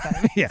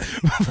methamphetamine. Yeah,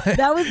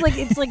 That was like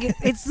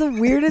it's the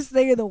weirdest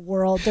thing in the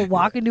world to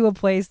walk into a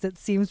place that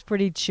seems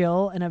pretty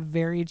chill in a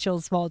very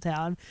chill small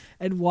town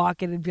and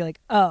walk in and be like,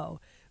 oh,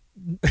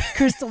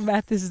 crystal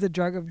meth is the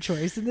drug of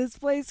choice in this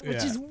place, which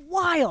Yeah. is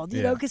wild,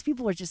 you know, Yeah. because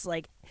people are just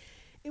like,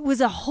 it was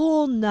a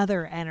whole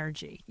nother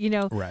energy, you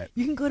know. Right.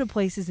 You can go to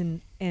places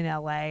in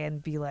LA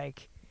and be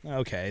like,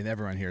 okay,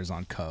 everyone here is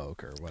on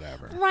coke or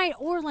whatever. right,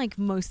 or like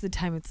most of the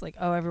time it's like,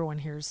 oh, everyone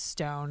here is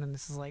stoned and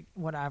this is like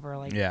whatever,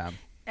 like Yeah.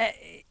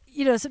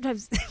 you know,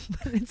 sometimes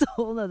but it's a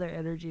whole other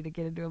energy to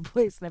get into a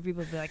place and have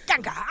people be like, "Gah,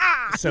 gah,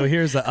 ah." So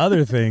here's the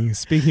other thing.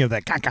 Speaking of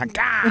that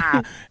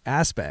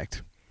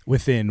aspect,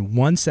 within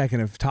 1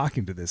 second of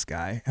talking to this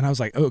guy, and I was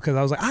like, oh, because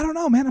I was like, I don't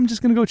know, man. I'm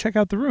just gonna go check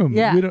out the room.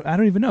 Yeah. I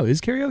don't even know.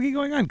 Is karaoke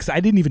going on? Because I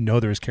didn't even know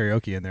there was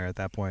karaoke in there at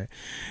that point.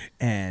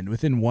 And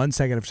within 1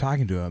 second of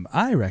talking to him,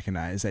 I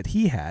recognized that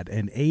he had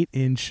an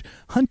 8-inch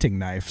hunting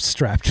knife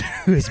strapped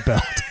to his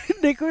belt.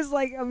 Nick was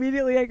like,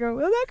 immediately I go,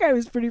 well, that guy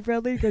was pretty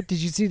friendly. He goes, did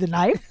you see the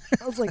knife?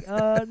 I was like,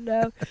 oh,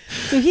 no.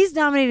 So he's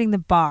dominating the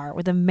bar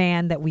with a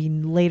man that we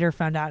later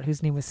found out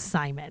whose name was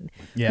Simon,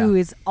 Yeah. who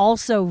is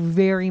also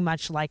very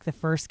much like the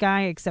first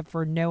guy, except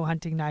for no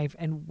hunting knife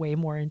and way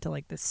more into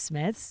like the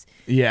Smiths.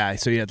 Yeah.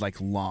 So he had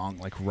like long,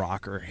 like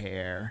rocker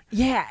hair.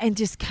 Yeah, and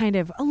just kind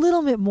of a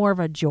little bit more of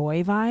a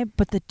joy vibe.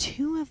 But the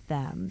two of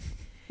them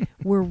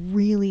were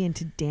really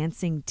into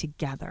dancing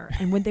together.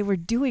 And what they were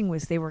doing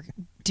was they were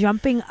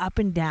jumping up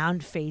and down,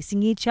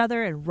 facing each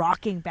other and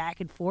rocking back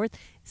and forth,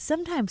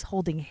 sometimes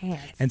holding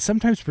hands. And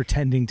sometimes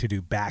pretending to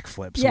do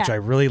backflips, which Yeah. I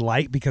really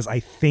like because I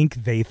think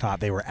they thought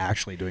they were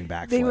actually doing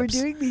backflips. They were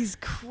doing these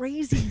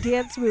crazy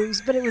dance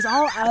moves, but it was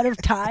all out of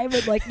time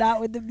and like not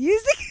with the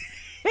music.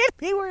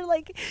 They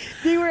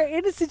were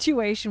in a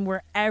situation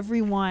where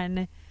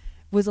everyone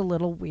was a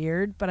little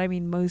weird, but I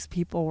mean, most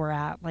people were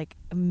at like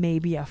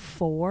maybe a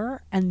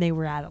 4 and they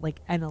were at like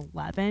an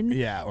 11.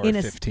 Yeah, or in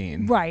a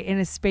 15. Right, in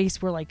a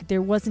space where like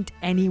there wasn't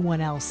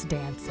anyone else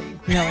dancing.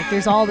 You know, like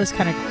there's all this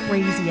kind of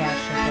crazy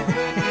ass shit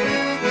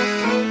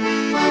going on.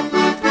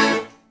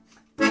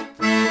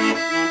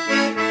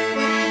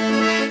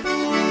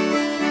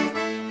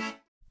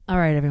 All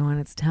right, everyone,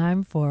 it's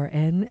time for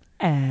an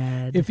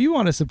ad. If you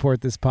want to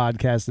support this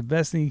podcast, the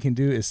best thing you can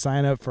do is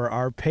sign up for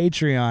our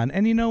Patreon.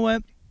 And you know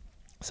what?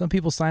 Some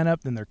people sign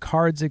up, then their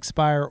cards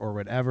expire or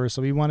whatever.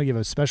 So we want to give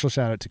a special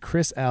shout out to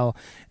Chris L.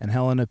 and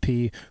Helena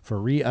P. for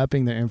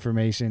re-upping their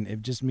information.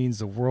 It just means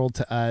the world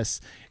to us.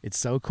 It's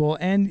so cool.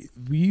 And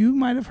you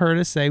might have heard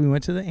us say we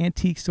went to the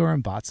antique store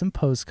and bought some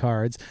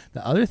postcards.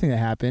 The other thing that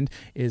happened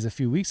is a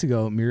few weeks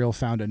ago, Muriel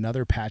found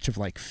another patch of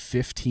like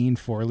 15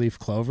 four-leaf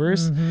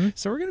clovers.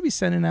 So we're going to be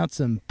sending out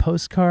some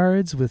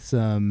postcards with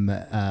some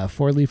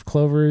four-leaf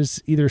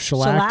clovers, either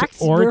shellacked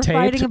Shellacked? or You're taped.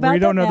 fighting about We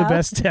don't that know the now.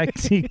 best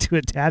technique to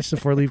attach the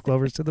four-leaf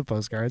clovers to the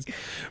postcards,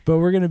 but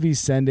we're going to be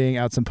sending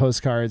out some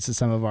postcards to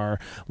some of our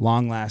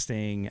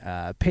long-lasting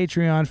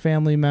Patreon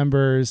family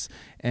members,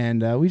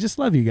 and we just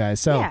love you guys.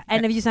 So yeah,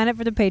 and if you sign up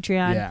for the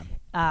Patreon,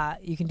 yeah.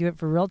 You can do it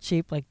for real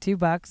cheap, like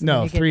 $2. and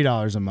No, you get-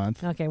 $3 a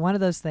month. Okay, one of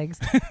those things,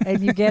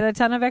 and you get a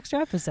ton of extra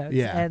episodes.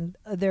 Yeah. And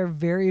they're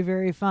very,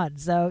 very fun.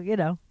 So, you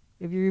know,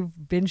 if you've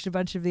binged a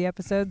bunch of the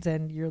episodes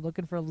and you're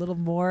looking for a little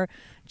more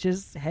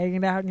just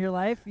hanging out in your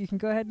life, you can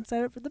go ahead and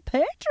sign up for the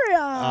Patreon.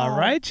 All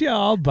right,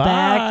 y'all. Bye.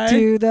 Back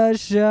to the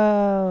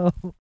show.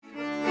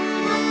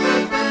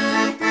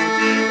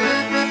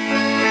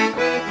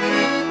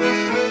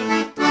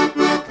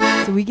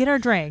 So we get our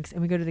drinks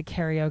and we go to the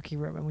karaoke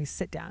room and we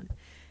sit down.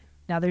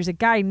 Now, there's a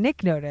guy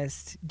Nick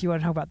noticed. Do you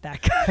want to know about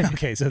that guy?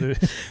 Okay, so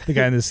the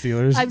guy in the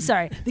Steelers. I'm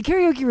sorry. The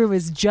karaoke room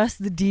is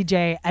just the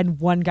DJ and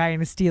one guy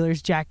in a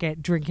Steelers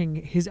jacket drinking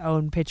his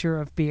own pitcher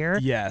of beer.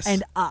 Yes.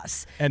 And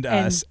us. And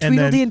And us. And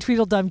Tweedledee then, and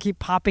Tweedledum keep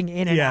popping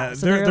in and yeah, out.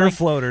 So they're like,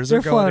 floaters.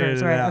 They're going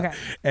floaters, in and right? out. Okay.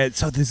 And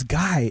so this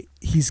guy,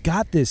 he's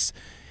got this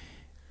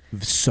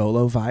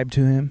solo vibe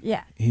to him.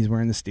 Yeah. He's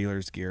wearing the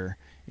Steelers gear.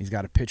 He's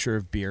got a pitcher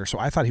of beer. So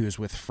I thought he was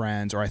with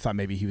friends, or I thought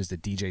maybe he was the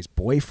DJ's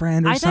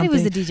boyfriend or I something. thought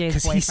he was the DJ's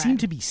Because he boyfriend. seemed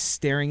to be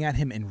staring at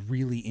him and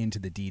really into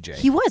the DJ.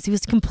 He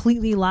was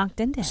completely locked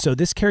into it. So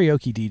this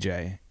karaoke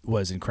DJ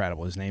was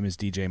incredible. His name is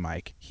DJ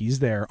Mike. He's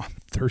there on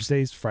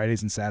Thursdays,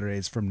 Fridays, and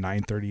Saturdays from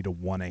 9:30 to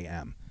 1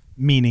 a.m.,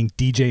 meaning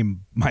DJ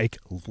Mike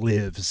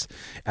lives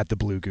at the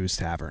Blue Goose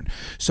Tavern.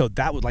 So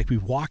that would, like, we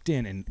walked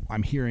in and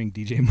I'm hearing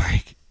DJ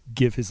Mike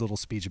give his little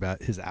speech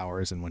about his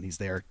hours and when he's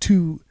there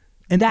to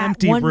an that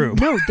empty one, room.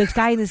 No, the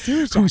guy in the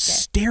Steelers jacket. Who's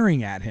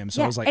staring at him.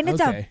 So I was like, and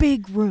it's okay. a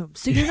big room.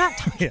 So you're not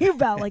talking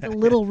about like a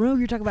little room.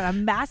 You're talking about a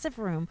massive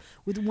room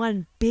with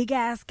one big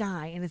ass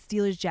guy in a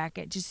Steelers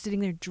jacket just sitting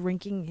there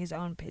drinking his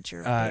own pitcher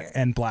of beer.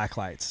 And black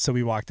lights. So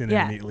we walked in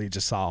Yeah. and immediately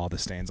just saw all the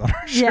stains on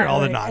our shirt, all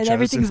the nachos and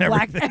everything's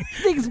black. everything.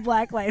 Everything's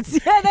black lights.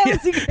 Yeah,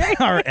 that was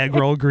great. Our egg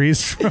roll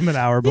grease from an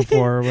hour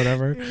before or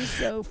whatever. It was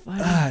so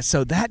funny.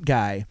 So that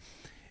guy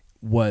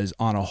was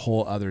on a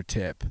whole other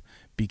tip,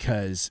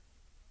 because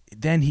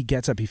then he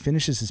gets up, he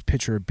finishes his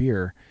pitcher of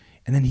beer,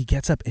 and then he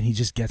gets up and he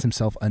just gets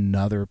himself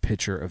another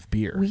pitcher of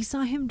beer. We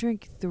saw him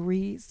drink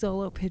 3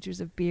 solo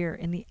pitchers of beer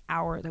in the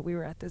hour that we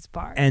were at this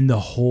bar. And the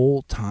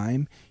whole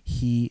time,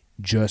 he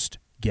just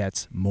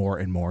gets more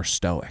and more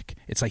stoic.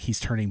 It's like he's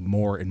turning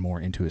more and more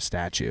into a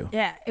statue.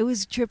 Yeah, it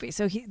was trippy.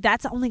 So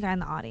that's the only guy in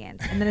the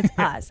audience. And then it's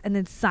us. And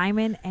then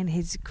Simon and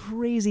his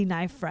crazy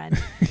knife friend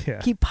Yeah.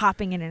 keep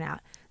popping in and out.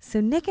 So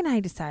Nick and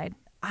I decide,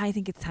 I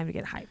think it's time to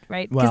get hyped,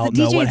 right? 'Cause Well, the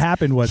no, DJ's what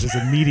happened was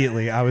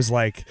immediately I was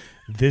like,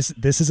 this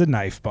is a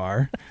knife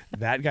bar.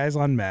 That guy's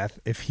on meth.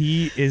 If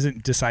he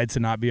decides to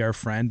not be our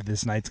friend,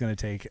 this night's going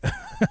to take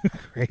a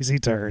crazy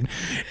turn.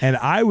 And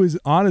I was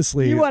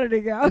honestly... You wanted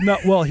to go. No,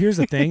 well, here's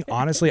the thing.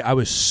 Honestly, I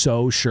was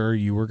so sure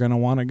you were going to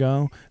want to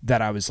go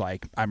that I was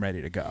like, I'm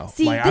ready to go.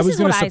 See, like, I this was is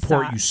going what to I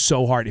support saw. you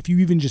so hard. If you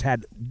even just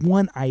had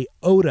one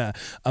iota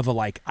of a,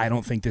 like, I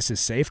don't think this is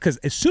safe. Because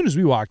as soon as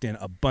we walked in,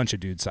 a bunch of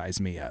dudes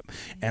sized me up.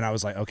 And I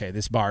was like, okay,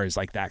 this bar is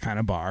like that kind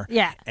of bar.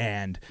 Yeah.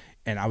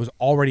 And I was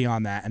already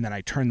on that, and then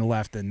I turned the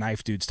left, the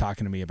knife dude's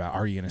talking to me about,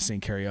 are you going to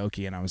sing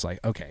karaoke? And I was like,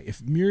 okay,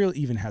 if Muriel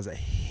even has a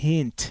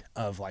hint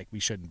of, like, we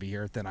shouldn't be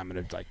here, then I'm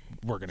going to, like,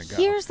 we're going to go.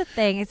 Here's the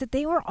thing, is that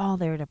they were all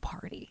there to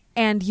party.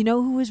 And you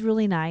know who was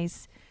really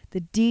nice? The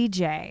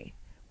DJ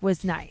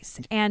was nice.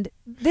 And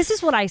this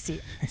is what I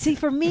see. See,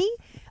 for me,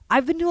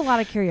 I've been to a lot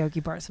of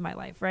karaoke bars in my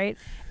life, right?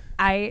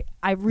 I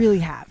really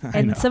have. I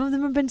know. And some of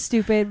them have been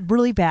stupid,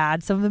 really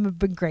bad. Some of them have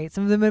been great.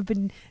 Some of them have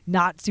been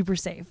not super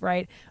safe,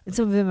 right? And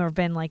some of them have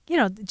been like,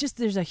 just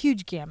there's a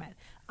huge gamut.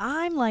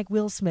 I'm like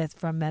Will Smith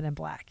from Men in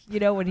Black.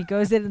 When he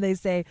goes in and they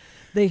say,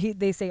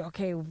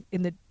 okay,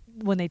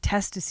 when they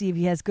test to see if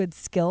he has good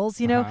skills,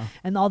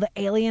 and all the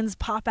aliens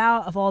pop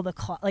out of all the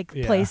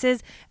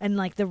places, and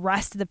like the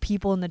rest of the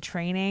people in the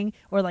training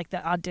or like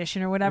the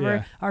audition or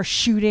whatever are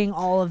shooting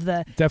all of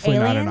the Definitely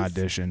aliens. not an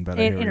audition, but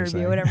I hear what you're interview,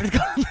 saying. whatever it's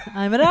called.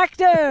 I'm an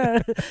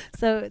actor.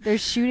 So they're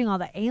shooting all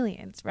the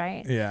aliens,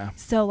 right? Yeah.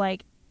 So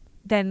like,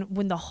 then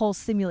when the whole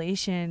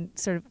simulation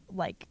sort of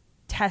like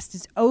test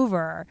is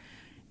over,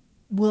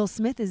 Will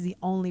Smith is the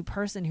only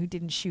person who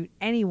didn't shoot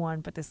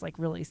anyone but this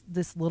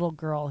little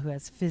girl who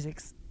has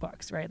physics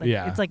books, right? Like,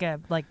 Yeah. It's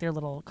like their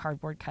little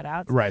cardboard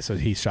cutouts. Right, so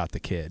he shot the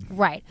kid.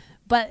 Right.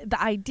 But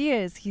the idea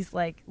is he's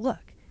like,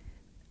 look,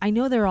 I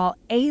know they're all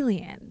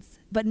aliens,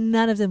 but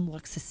none of them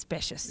look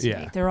suspicious to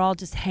me. They're all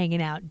just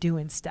hanging out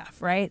doing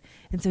stuff, right?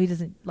 And so he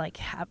doesn't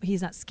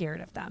he's not scared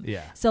of them.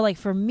 Yeah. So like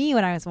for me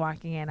when I was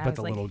walking in, I But was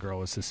the like, little girl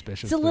was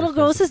suspicious. the of little her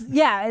girl was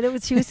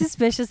physics. she was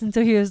suspicious, and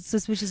so he was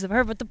suspicious of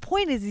her. But the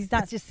point is, he's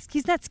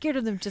not scared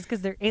of them just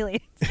because they're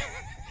aliens.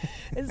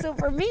 And so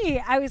for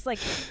me, I was like,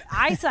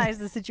 I sized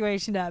the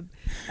situation up.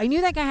 I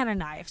knew that guy had a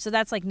knife, so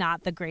that's like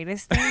not the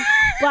greatest thing.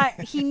 But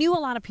he knew a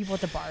lot of people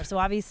at the bar, so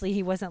obviously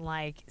he wasn't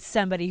like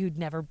somebody who'd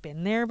never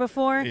been there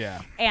before.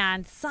 Yeah.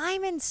 And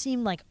Simon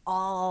seemed like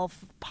all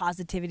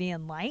positivity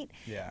and light.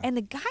 Yeah. And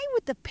the guy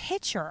with the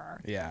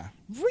pitcher Yeah.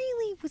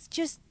 really was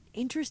just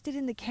interested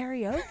in the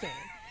karaoke.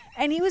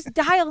 And he was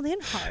dialed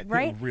in hard,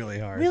 right? Really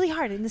hard. Really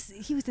hard. And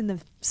he was in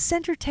the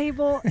center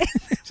table, in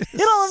the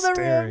middle of the room,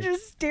 staring.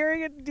 just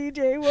staring at the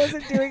DJ. He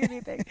wasn't doing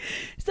anything.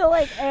 So,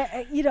 like,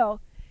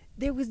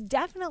 there was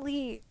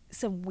definitely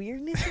some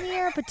weirdness in the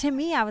air. But to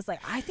me, I was like,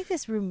 I think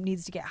this room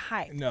needs to get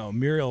hyped. No,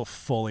 Muriel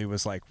fully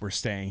was like, we're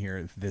staying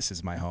here. This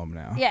is my home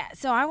now. Yeah,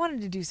 so I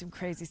wanted to do some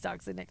crazy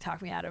songs that Nick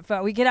talked me out of.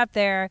 But we get up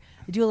there,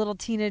 we do a little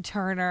Tina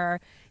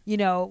Turner.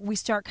 We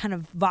start kind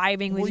of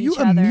vibing with each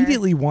other. Well, you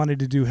immediately wanted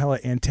to do hella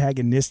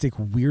antagonistic,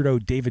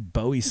 weirdo David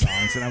Bowie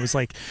songs. And I was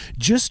like,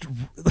 just...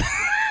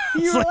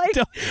 You were like,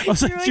 I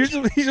was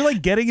like, you're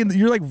like getting in,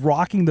 you're like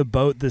rocking the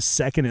boat the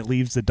second it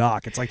leaves the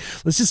dock. It's like,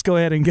 let's just go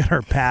ahead and get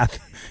our path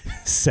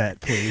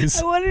set,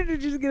 please. I wanted to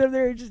just get up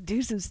there and just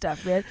do some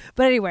stuff, man.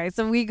 But anyway,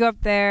 so we go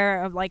up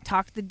there, like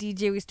talk to the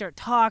DJ. We start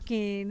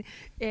talking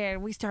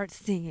and we start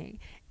singing.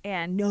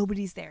 And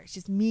nobody's there. It's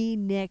just me,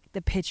 Nick,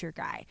 the pitcher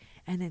guy.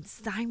 And then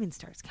Simon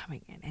starts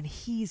coming in, and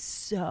he's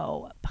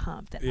so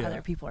pumped that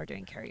other people are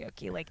doing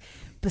karaoke, like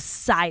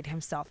beside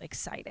himself,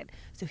 excited.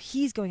 So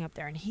he's going up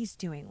there, and he's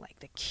doing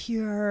like The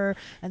Cure,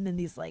 and then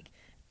these like,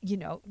 you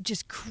know,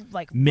 just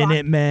like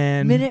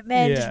Minutemen,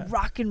 just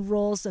rock and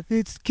roll stuff.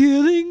 It's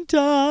killing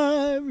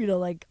time, you know,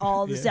 like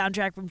all the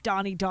soundtrack from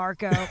Donnie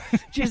Darko,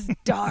 just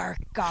dark,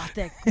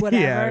 gothic,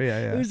 whatever.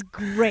 It was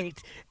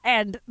great.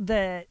 And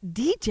the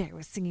DJ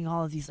was singing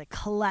all of these like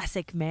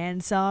classic man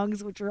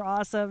songs, which were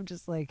awesome,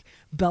 just like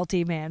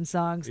belty man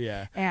songs.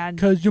 Yeah. And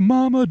 'cause your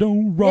mama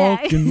don't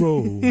rock and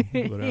roll,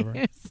 whatever.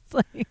 It's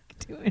like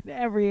doing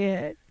every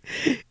hit.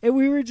 And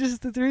we were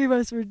just, the three of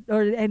us were,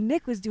 and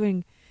Nick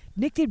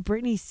did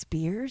Britney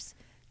Spears,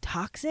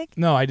 Toxic?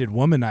 No, I did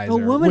Womanizer,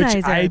 Womanizer,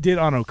 which I did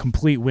on a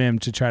complete whim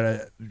to try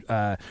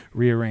to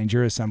rearrange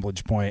your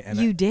assemblage point. And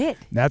you did.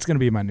 That's going to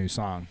be my new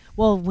song.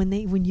 Well,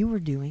 when you were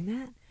doing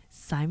that,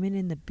 Simon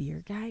and the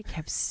beer guy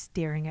kept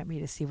staring at me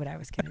to see what I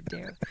was going to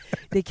do.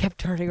 They kept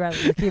turning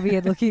around, looking at me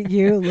and looking at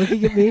you,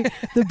 looking at me.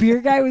 The beer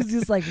guy was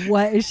just like,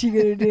 what is she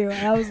going to do?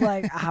 And I was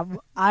like,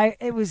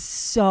 it was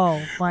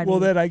so funny. Well,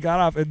 then I got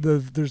off, and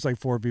there's like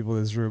 4 people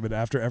in this room, and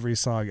after every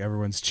song,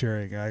 everyone's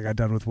cheering. I got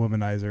done with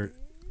Womanizer.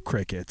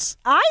 Crickets.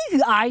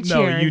 I cheered.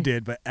 No, you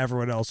did, but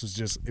everyone else was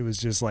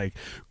just like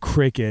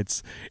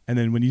crickets. And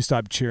then when you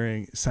stopped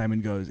cheering,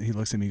 Simon he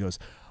looks at me and goes,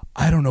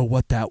 I don't know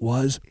what that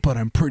was, but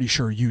I'm pretty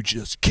sure you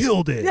just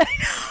killed it. He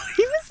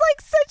was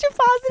like such a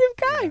positive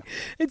guy. Yeah.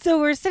 And so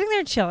we're sitting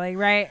there chilling,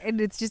 right? And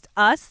it's just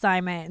us,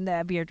 Simon, and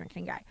the beer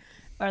drinking guy,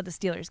 or the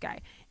Steelers guy.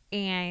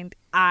 And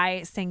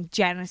I sang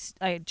Janis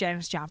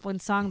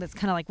Joplin's song that's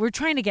kind of like, we're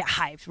trying to get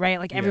hyped, right?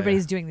 Like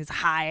everybody's doing these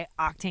high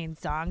octane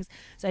songs.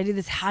 So I did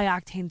this high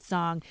octane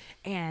song,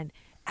 and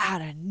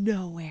out of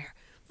nowhere,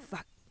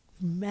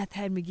 Meth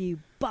Head McGee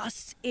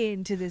busts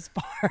into this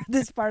bar,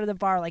 this part of the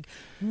bar, like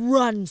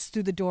runs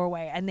through the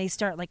doorway, and they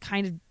start like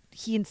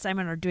he and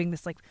Simon are doing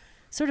this like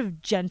sort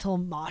of gentle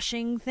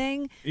moshing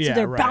thing. So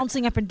they're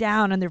bouncing up and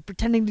down, and they're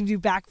pretending to do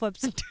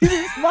backflips and do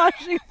this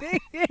moshing thing.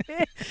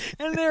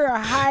 And they're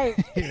high.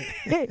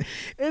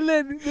 And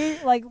then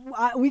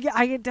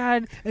I get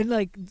done, and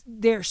like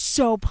they're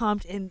so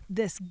pumped, and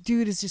this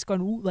dude is just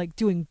going like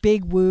doing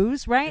big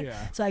woos, right?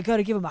 Yeah. So I go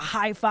to give him a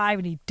high five,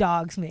 and he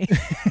dogs me.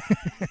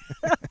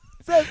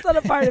 So it's not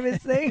a part of his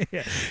thing.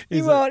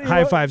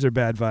 High fives are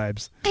bad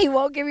vibes. He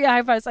won't give me a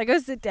high five, so I go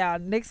sit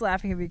down. Nick's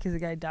laughing at me because the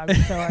guy dogged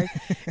me so hard.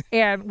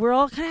 And we're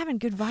all kind of having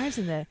good vibes,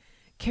 and the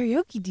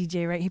karaoke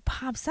DJ, right, he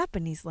pops up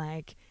and he's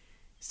like,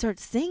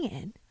 starts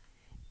singing.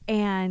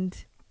 And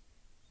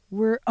it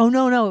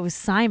was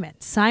Simon.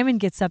 Simon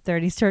gets up there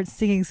and he starts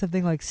singing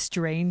something like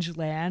Strange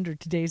Land, or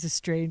Today's a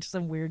Strange,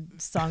 some weird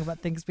song about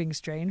things being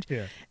strange.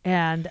 Yeah.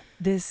 And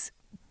this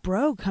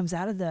bro comes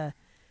out of the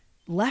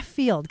left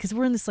field, because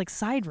we're in this like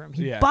side room.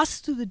 He busts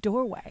through the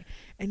doorway,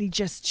 and he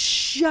just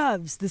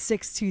shoves the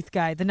 6-tooth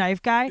guy, the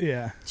knife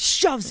guy,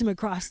 shoves him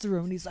across the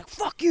room, and he's like,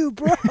 fuck you,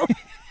 bro.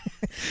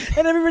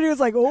 And everybody was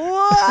like,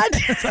 what?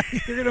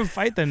 Like, you're gonna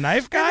fight the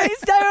knife guy?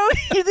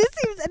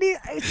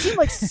 It seemed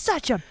like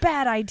such a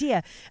bad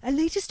idea, and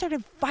they just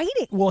started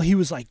fighting. Well, he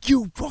was like,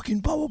 you fucking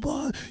blah blah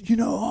blah, you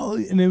know,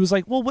 and it was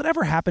like, well,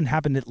 whatever happened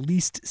at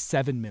least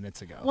 7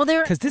 minutes ago. Well,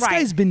 because this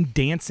guy's been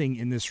dancing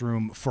in this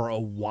room for a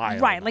while,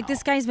 right? Now. Like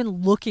this guy's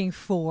been looking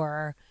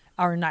for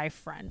our knife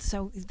friend.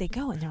 So they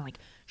go and they're like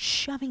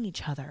shoving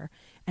each other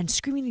and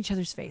screaming in each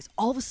other's face.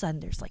 All of a sudden,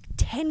 there's like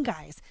 10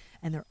 guys,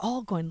 and they're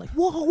all going like,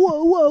 whoa,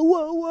 whoa, whoa,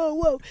 whoa, whoa,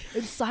 whoa.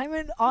 And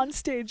Simon on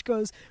stage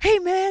goes, hey,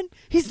 man,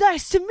 he's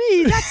nice to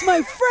me. That's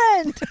my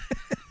friend.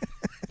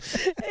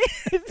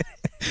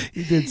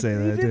 You did say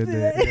that,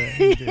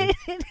 didn't you?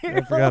 Yeah,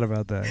 I forgot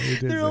about that.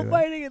 They're all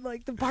fighting, and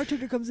like the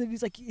bartender comes in.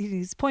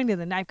 He's pointing at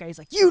the knife guy. He's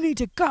like, "You need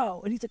to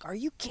go." And he's like, "Are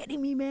you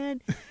kidding me,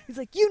 man?" He's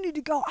like, "You need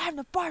to go. I'm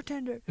the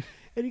bartender."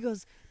 And he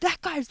goes, "That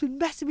guy's been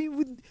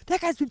that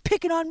guy's been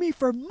picking on me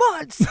for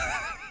months."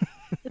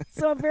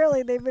 So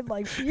apparently they've been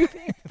like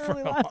feuding for a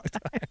really long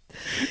time.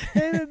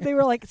 And then they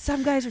were like,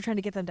 some guys were trying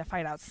to get them to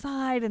fight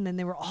outside, and then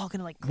they were all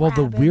gonna like grab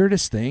the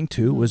weirdest thing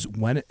too was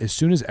as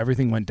soon as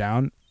everything went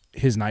down,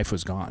 his knife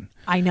was gone.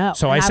 I know.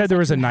 So I said there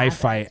was a knife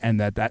fight, and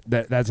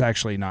that's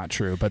actually not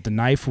true. But the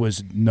knife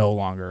was no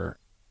longer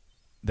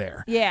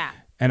there. Yeah.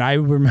 And I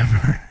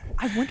remember.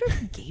 I wonder if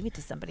he gave it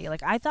to somebody.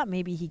 Like, I thought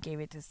maybe he gave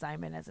it to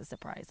Simon as a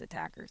surprise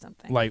attack or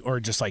something. Like, or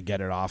just like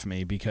get it off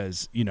me,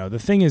 because, you know, the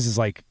thing is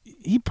like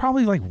he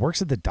probably like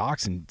works at the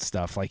docks and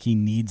stuff. Like, he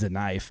needs a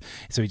knife,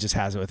 so he just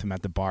has it with him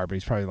at the bar. But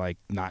he's probably like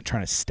not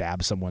trying to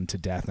stab someone to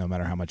death, no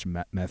matter how much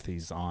meth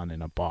he's on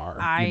in a bar.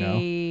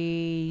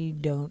 I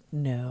don't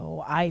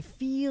know. I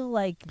feel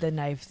like the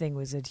knife thing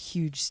was a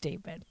huge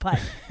statement,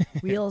 but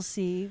we'll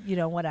see. You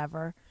know,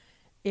 whatever.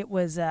 It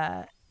was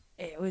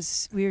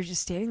we were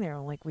just standing there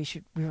and like we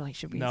were like,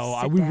 should we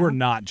sit we down? were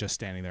not just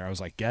standing there. I was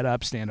like, get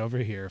up, stand over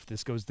here. If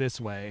this goes this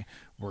way,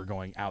 we're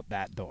going out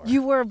that door.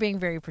 You were being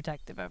very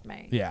protective of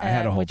me. Yeah, I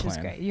had a whole which plan. was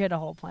great. You had a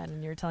whole plan,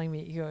 and you were telling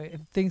me, you go, if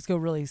things go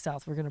really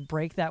south, we're gonna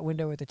break that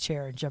window with a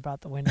chair and jump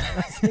out the window. I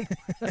was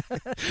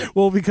like,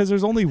 Well, because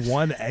there's only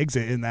one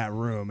exit in that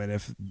room, and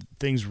if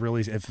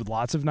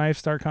lots of knives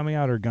start coming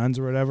out or guns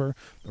or whatever,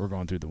 we're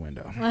going through the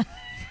window.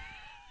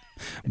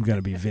 I'm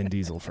gonna be Vin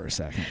Diesel for a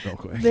second, real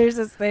quick. there's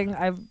this thing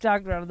I've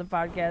talked about on the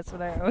podcast,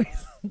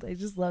 but I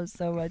just love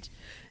so much.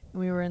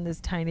 We were in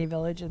this tiny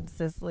village in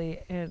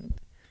Sicily, and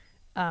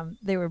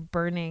they were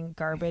burning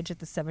garbage at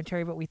the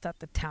cemetery, but we thought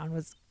the town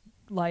was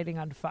lighting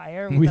on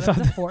fire. We thought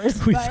it was a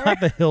forest we fire. thought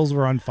the hills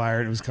were on fire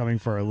and it was coming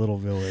for our little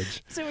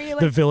village. So we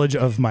The village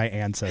of my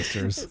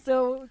ancestors.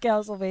 So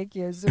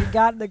Castlevania. So we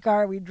got in the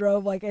car. We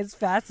drove like as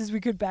fast as we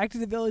could back to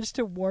the village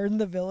to warn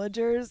the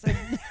villagers.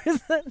 And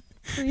there's a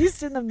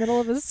priest in the middle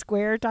of a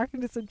square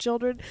talking to some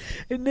children.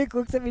 And Nick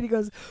looks at me and he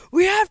goes,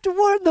 "We have to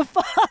warn the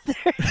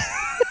father."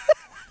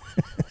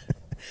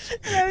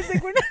 And I was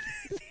like, we're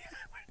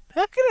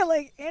not gonna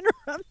like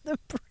interrupt the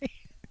priest.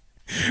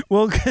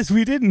 Well, because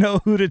we didn't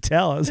know who to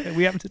tell. I was like,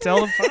 we have to tell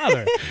the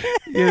father.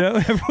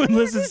 Everyone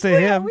listens to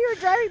him. We were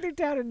driving through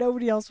town and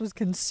nobody else was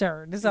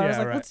concerned. So I was Yeah,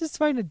 like, right. let's just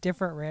find a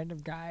different random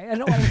guy. I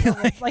don't want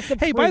to like the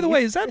Hey, by the priest.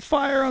 way, is that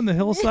fire on the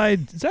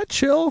hillside? Is that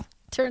chill?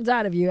 Turns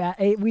out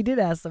we did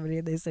ask somebody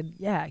and they said,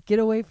 yeah, get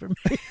away from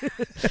me.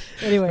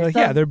 Anyway, Like, so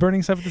yeah, they're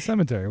burning stuff at the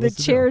cemetery. the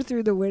What's chair deal?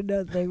 through the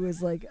window thing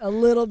was like a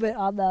little bit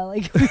on the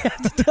like we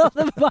have to tell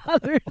the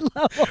father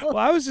level. Well,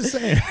 I was just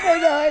saying.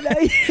 I know.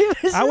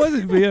 It was I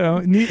wasn't,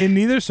 in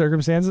neither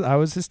circumstances, I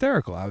was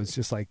hysterical. I was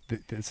just like,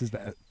 this is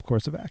the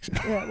course of action.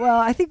 yeah, well,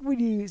 I think when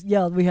you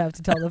yelled, we have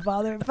to tell the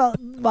father, it felt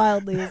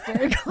mildly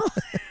hysterical.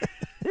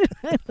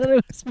 I thought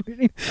it was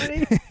pretty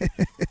funny.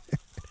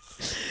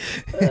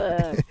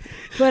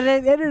 But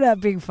it ended up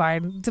being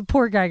fine. The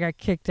poor guy got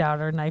kicked out,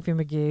 or Knifey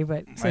McGee,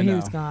 but so I he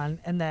was know. gone.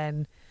 And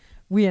then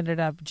we ended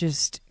up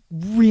just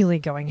really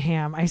going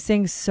ham. I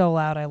sang so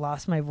loud I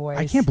lost my voice.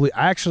 I can't believe,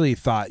 I actually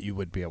thought you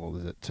would be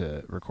able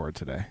to record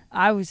today.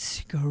 I was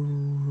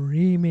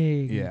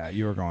screaming. Yeah,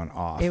 you were going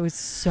off. It was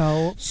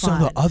so So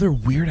fun. the other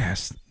weird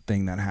ass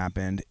thing that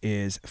happened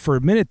is, for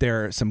a minute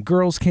there, some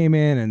girls came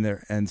in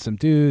and some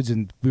dudes,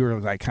 and we were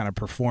like kind of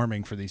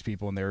performing for these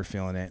people, and they were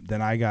feeling it.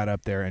 Then I got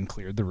up there and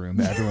cleared the room.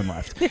 Everyone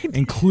left,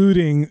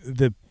 including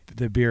the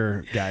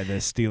beer guy, the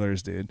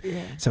Steelers dude.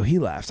 Yeah. So he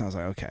left. And I was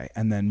like, okay.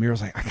 And then Mira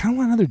was like, I kind of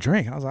want another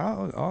drink. And I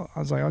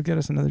was like, I'll get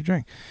us another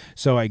drink.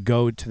 So I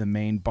go to the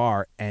main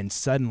bar, and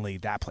suddenly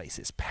that place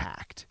is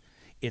packed.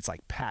 It's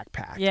like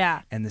packed.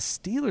 Yeah. And the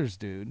Steelers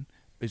dude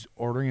is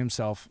ordering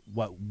himself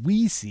what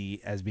we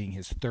see as being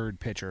his third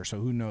pitcher. So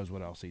who knows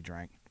what else he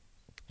drank.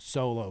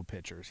 Solo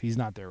pitchers. He's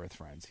not there with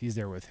friends. He's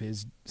there with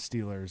his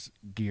Steelers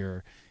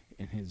gear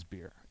and his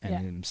beer and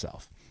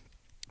himself.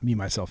 Me,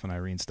 myself, and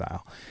Irene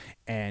style.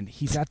 And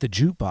he's at the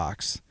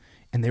jukebox,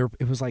 and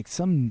it was like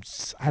some,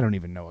 I don't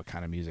even know what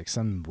kind of music,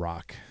 some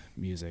rock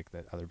music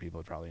that other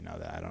people probably know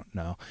that I don't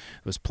know,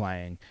 was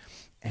playing.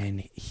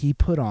 And he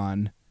put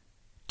on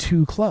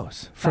Too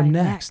Close from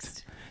By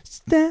Next.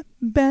 Step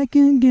back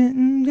and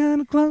getting kind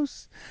of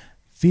close.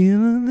 Feel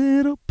a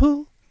little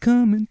pull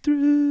coming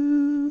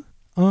through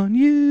on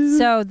you.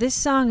 So this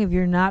song, if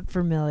you're not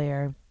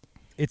familiar,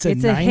 it's a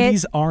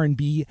 90s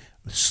R&B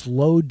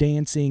slow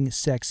dancing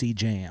sexy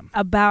jam.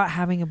 about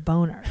having a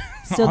boner.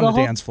 So On the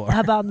whole, dance floor.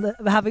 About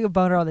having a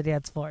boner on the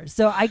dance floor.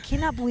 So I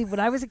cannot believe, when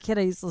I was a kid,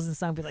 I used to listen to the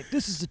song and be like,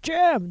 this is a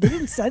jam. They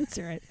didn't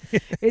censor it.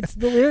 It's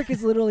the lyric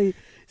is literally,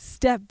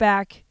 step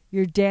back,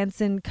 you're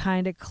dancing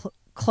kind of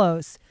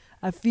close.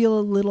 I feel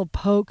a little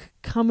poke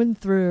coming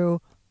through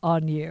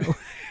on you.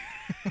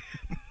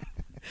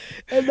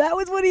 And that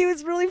was what he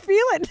was really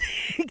feeling.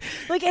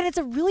 Like, and it's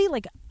a really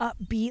like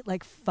upbeat,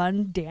 like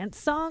fun dance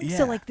song. Yeah.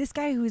 So like this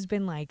guy who's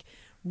been like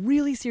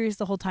really serious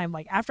the whole time,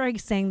 like after I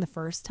sang the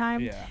first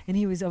time and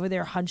he was over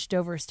there hunched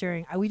over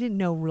staring, we didn't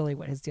know really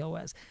what his deal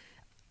was.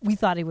 We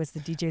thought he was the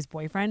DJ's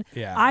boyfriend.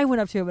 Yeah. I went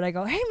up to him and I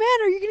go, hey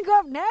man, are you going to go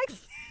up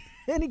next?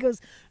 And he goes,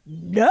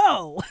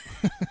 no.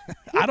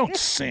 I don't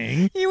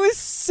sing. He was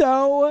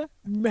so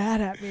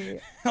mad at me.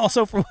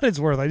 Also, for what it's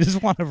worth, I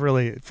just want to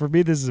really, for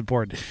me, this is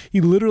important.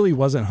 He literally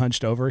wasn't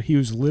hunched over. He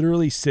was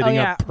literally sitting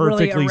up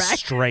really perfectly erect.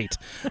 straight,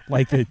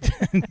 like the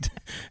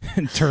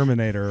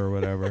Terminator or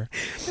whatever.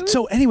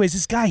 So anyways,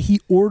 this guy, he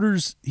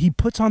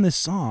puts on this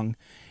song,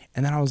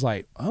 and then I was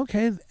like,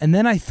 okay. And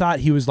then I thought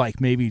he was like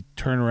maybe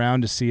turn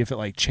around to see if it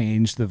like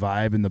changed the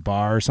vibe in the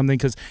bar or something,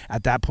 because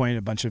at that point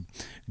a bunch of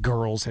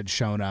girls had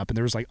shown up, and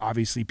there was like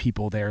obviously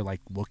people there like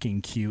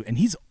looking cute, and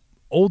he's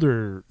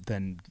older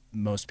than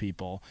most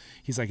people.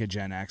 He's like a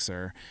Gen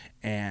Xer,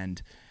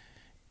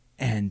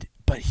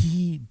 but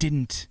he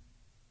didn't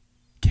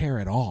care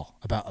at all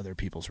about other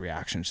people's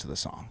reactions to the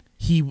song.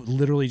 He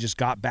literally just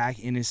got back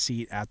in his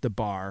seat at the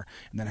bar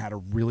and then had a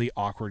really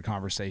awkward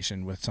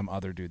conversation with some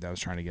other dude that was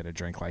trying to get a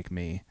drink like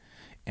me.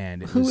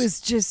 And Who was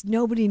just,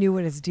 nobody knew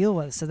what his deal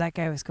was. So that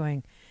guy was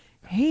going,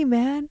 hey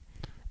man,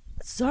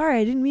 sorry,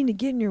 I didn't mean to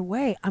get in your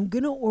way. I'm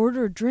going to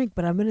order a drink,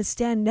 but I'm going to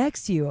stand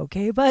next to you.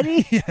 Okay,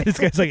 buddy? Yeah, this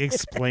guy's like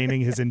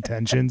explaining his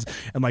intentions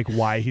and like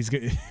why he's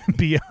going to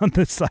be on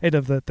the side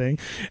of the thing.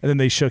 And then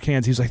they shook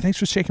hands. He was like, thanks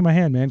for shaking my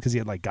hand, man. Because he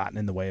had like gotten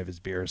in the way of his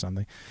beer or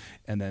something.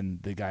 And then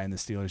the guy in the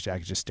Steelers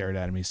jacket just stared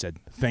at him. He said,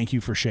 thank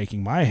you for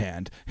shaking my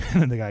hand.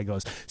 And then the guy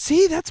goes,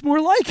 see, that's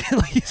more like it.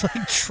 Like he's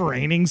like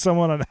training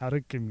someone on how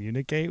to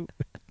communicate.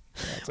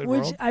 Which,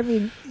 world. I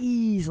mean,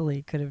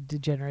 easily could have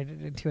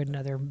degenerated into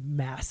another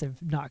massive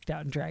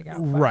knockdown drag out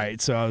fight.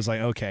 Right. So I was like,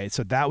 okay.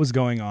 So that was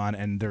going on,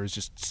 and there was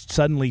just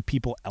suddenly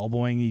people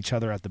elbowing each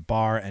other at the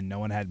bar, and no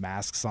one had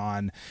masks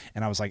on.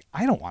 And I was like,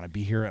 I don't want to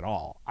be here at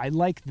all. I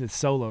like the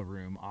solo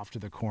room off to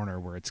the corner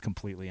where it's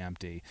completely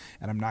empty,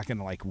 and I'm not going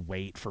to like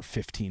wait for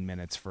 15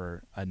 minutes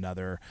for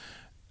another.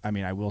 I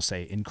mean, I will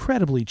say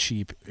incredibly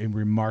cheap and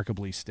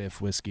remarkably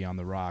stiff whiskey on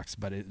the rocks,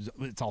 but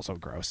it's also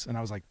gross. And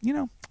I was like,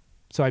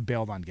 so I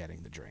bailed on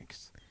getting the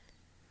drinks.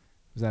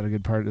 Was that a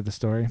good part of the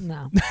story?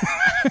 No.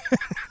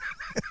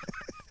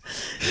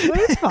 But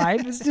it's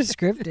fine. It's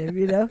descriptive,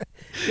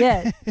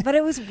 Yeah. But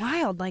it was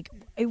wild. Like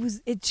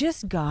it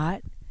just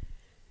got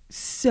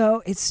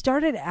so it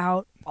started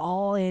out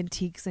all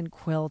antiques and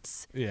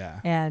quilts. Yeah.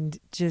 And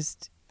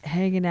just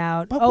hanging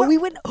out. But we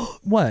went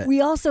what?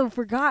 We also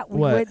forgot we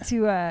What? went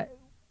to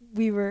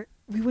we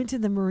went to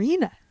the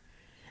marina.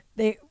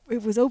 It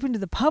was open to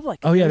the public.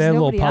 Oh yeah, they have a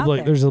little nobody out public.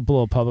 there. There's a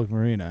little public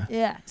marina.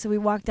 Yeah, so we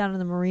walked down to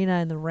the marina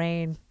in the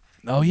rain.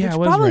 Oh yeah, which it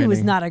was probably raining.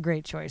 was not a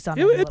great choice.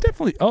 It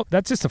definitely. Oh,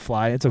 that's just a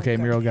fly. It's okay.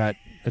 Okay. Muriel got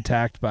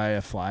attacked by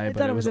a fly, I but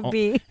thought it was a o-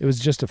 bee. It was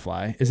just a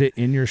fly. Is it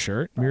in your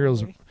shirt?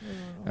 Muriel's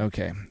Probably.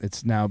 okay.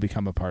 It's now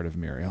become a part of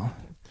Muriel.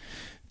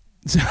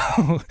 So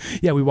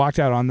yeah, we walked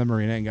out on the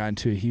marina and got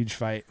into a huge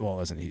fight. Well, it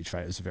wasn't a huge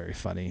fight. It was very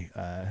funny.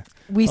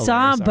 We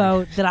saw a hilarious,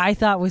 boat that I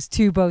thought was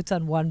two boats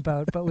on one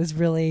boat, but was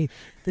really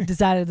the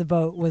design of the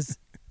boat was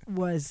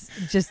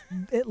just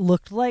it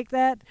looked like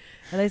that.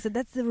 And I said,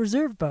 that's the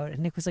reserve boat. And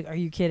Nick was like, are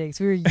you kidding?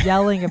 So we were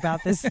yelling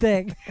about this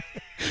thing.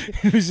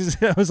 It was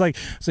just. I was like,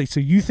 so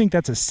you think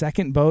that's a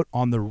second boat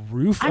on the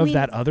roof of mean,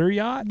 that other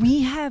yacht?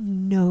 We have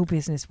no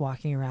business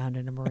walking around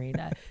in a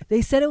marina.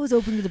 They said it was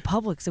open to the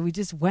public, so we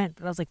just went.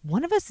 But I was like,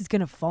 one of us is going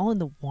to fall in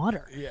the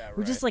water. Yeah,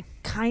 We're just right.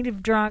 like kind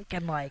of drunk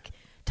and like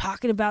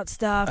talking about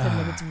stuff, and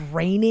then it's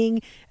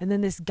raining, and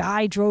then this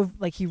guy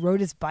he rode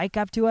his bike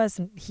up to us,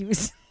 and he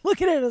was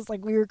looking at us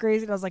like we were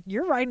crazy. And I was like,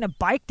 you're riding a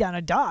bike down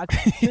a dock.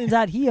 Turns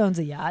out he owns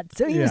a yacht,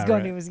 so he was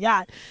going to his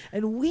yacht,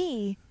 and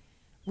we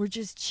were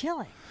just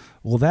chilling.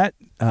 Well, that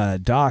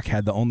dock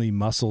had the only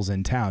mussels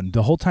in town.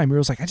 The whole time, we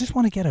was like, I just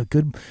want to get a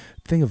good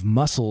thing of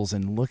mussels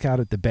and look out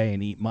at the bay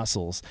and eat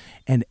mussels.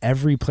 And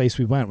every place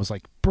we went was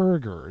like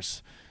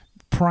burgers,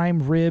 prime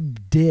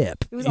rib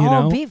dip. It was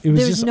all beef. It was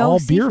There was just no all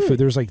beer seafood. food.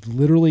 There was like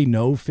literally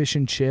no fish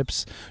and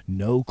chips,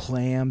 no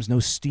clams, no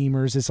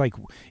steamers. It's like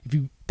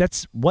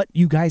that's what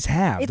you guys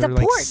have. It's They're a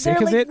like port. sick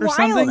They're of like it or wild.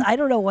 something. I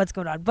don't know what's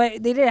going on,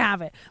 but they didn't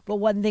have it. But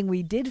one thing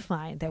we did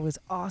find that was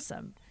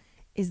awesome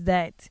is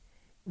that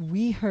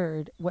we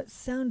heard what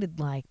sounded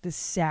like the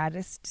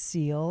saddest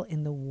seal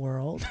in the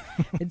world.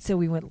 And so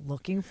we went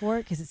looking for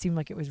it because it seemed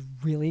like it was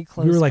really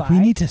close We were like, by. we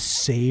need to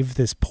save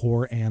this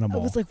poor I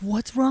animal. was like,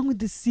 what's wrong with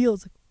this seal?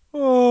 It's like,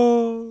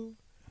 oh.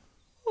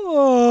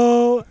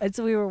 And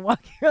so we were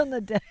walking around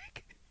the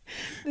deck,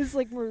 this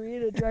like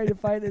marina, trying to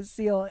find a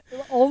seal.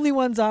 The only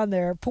one's on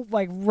there,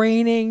 like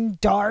raining,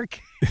 dark.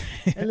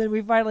 And then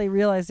we finally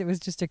realized it was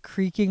just a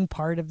creaking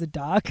part of the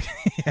dock.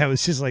 Yeah, it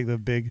was just like the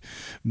big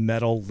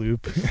metal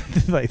loop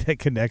like that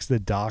connects the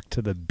dock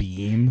to the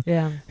beam.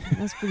 Yeah,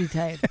 that's pretty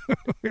tight.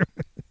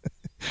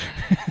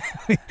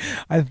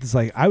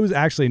 I was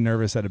actually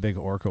nervous that a big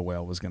orca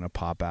whale was going to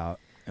pop out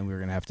and we were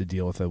going to have to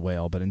deal with a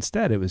whale, but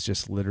instead it was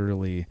just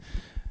literally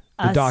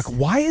the Us. dock.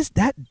 Why is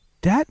that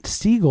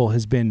seagull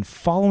has been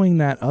following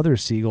that other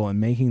seagull and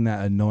making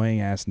that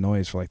annoying ass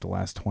noise for like the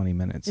last 20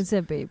 minutes? It's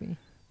a baby.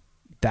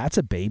 That's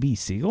a baby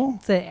seagull?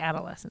 It's an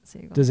adolescent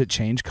seagull. Does it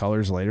change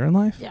colors later in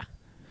life? Yeah.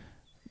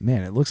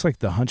 Man, it looks like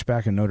the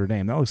Hunchback of Notre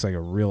Dame. That looks like a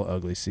real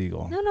ugly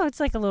seagull. No, it's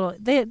like a little.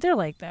 They're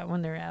like that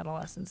when they're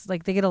adolescents.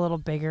 Like they get a little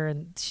bigger,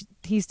 and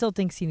he still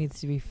thinks he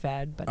needs to be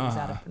fed, but he's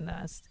out of the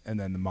nest. And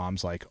then the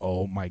mom's like,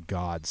 "Oh my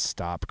God,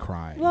 stop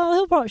crying!"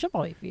 Well, she'll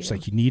probably feed She's him.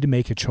 like, "You need to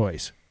make a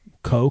choice: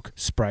 Coke,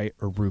 Sprite,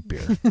 or root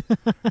beer.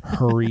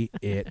 Hurry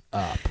it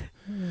up."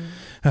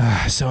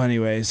 So,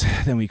 anyways,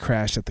 then we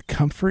crashed at the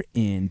Comfort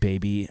Inn,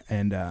 baby,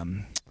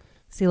 and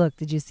See, look,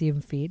 did you see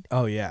him feed?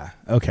 oh yeah,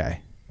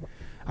 okay.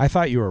 I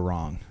thought you were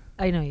wrong.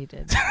 I know you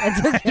did.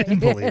 That's okay. I didn't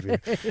believe you.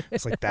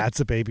 It's like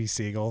that's a baby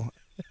seagull,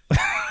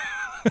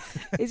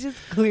 It's just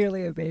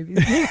clearly a baby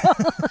seagull.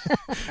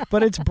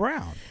 but it's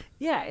brown.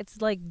 Yeah,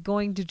 it's like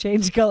going to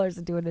change colors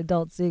into an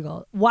adult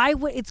seagull. Why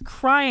would it's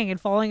crying and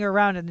falling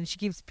around, and then she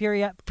keeps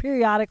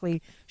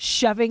periodically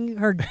shoving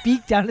her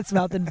beak down its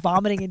mouth and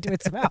vomiting into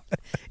its mouth.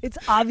 It's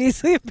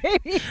obviously a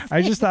baby.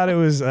 I just thought it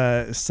was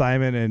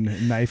Simon and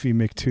Knifey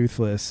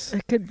McToothless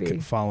It could be.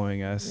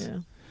 following us. Yeah.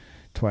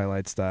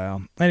 Twilight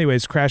style.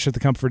 Anyways, crash at the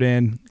Comfort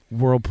Inn,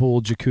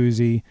 whirlpool,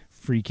 jacuzzi,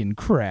 freaking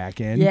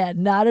Kraken. Yeah,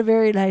 not a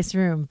very nice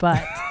room,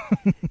 but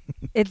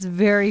it's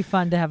very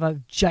fun to have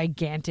a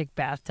gigantic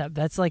bathtub.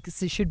 That's like,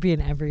 it should be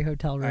in every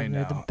hotel room.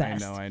 They're the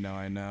best. I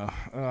know.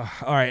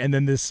 All right, and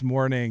then this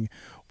morning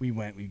we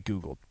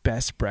Googled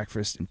best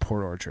breakfast in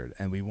Port Orchard,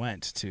 and we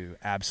went to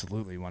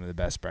absolutely one of the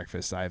best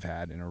breakfasts I've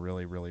had in a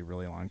really, really,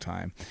 really long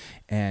time.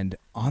 And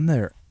in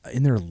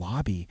their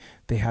lobby,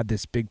 they had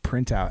this big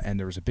printout, and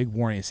there was a big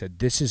warning. It said,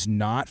 "This is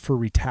not for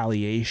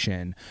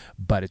retaliation,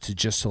 but it's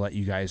just to let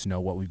you guys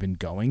know what we've been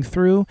going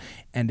through."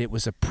 And it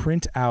was a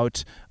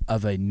printout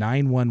of a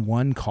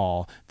 911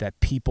 call that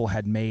people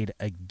had made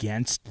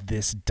against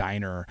this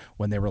diner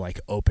when they were like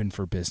open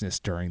for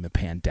business during the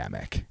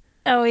pandemic.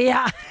 Oh,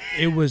 yeah.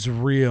 It was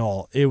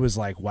real. It was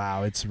like,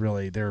 wow,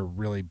 they're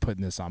really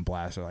putting this on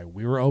blast. They're like,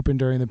 we were open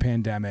during the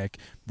pandemic.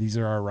 These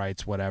are our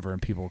rights, whatever.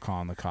 And people were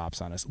calling the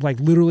cops on us. Like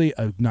literally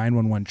a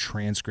 911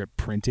 transcript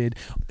printed,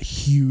 a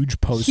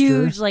huge poster.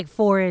 Huge, like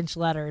 4-inch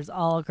letters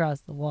all across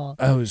the wall.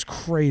 Oh, it was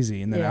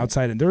crazy. And then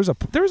outside, and there was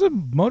a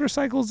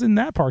motorcycles in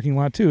that parking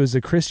lot too. It was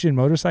the Christian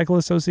Motorcycle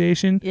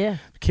Association. Yeah.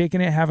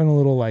 Kicking it, having a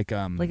little like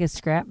a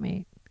scrap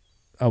meet.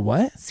 A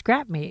what?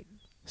 Scrap meet.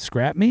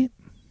 Scrap meet?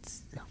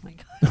 Oh my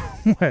god.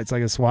 What? It's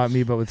like a swap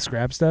meet but with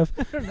scrap stuff?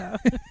 I don't know.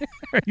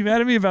 Are you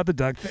mad at me about the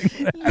duck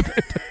thing?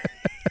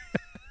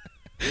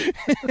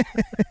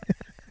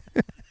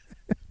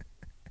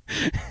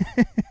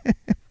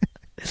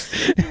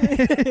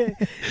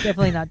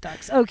 Definitely not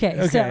ducks.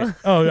 Okay. So.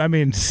 Oh, I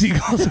mean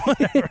seagulls,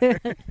 whatever.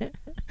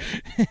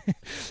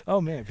 Oh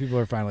man, people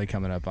are finally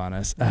coming up on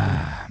us. All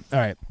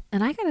right.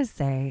 And I gotta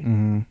say,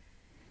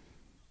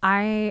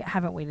 I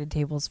haven't waited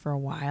tables for a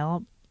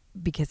while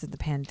because of the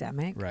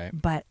pandemic. Right.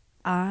 But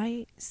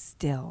I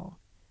still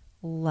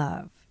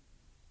love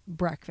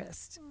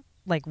breakfast,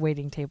 like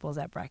waiting tables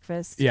at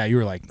breakfast. Yeah, you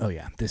were like, oh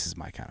yeah, this is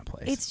my kind of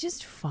place. It's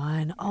just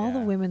fun. All the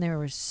women there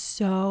were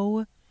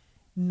so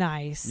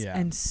nice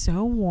and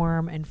so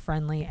warm and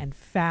friendly and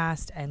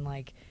fast, and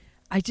like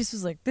I just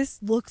was like,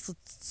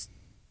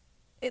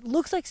 it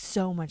looks like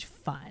so much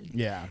fun.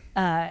 Yeah.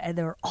 And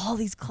there were all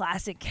these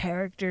classic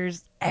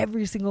characters,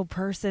 every single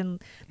person,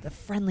 the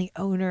friendly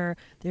owner.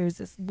 There was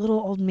this little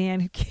old man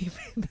who came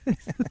in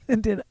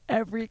and did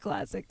every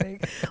classic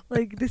thing.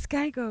 Like this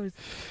guy goes,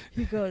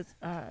 he goes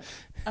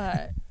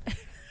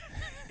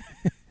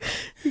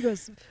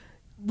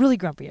really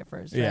grumpy at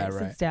first. Right? Yeah,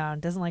 right. Sits down,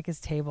 doesn't like his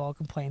table,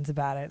 complains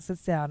about it,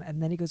 sits down,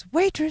 and then he goes,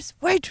 waitress,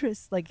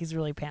 waitress. Like he's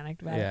really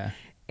panicked about it.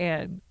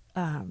 And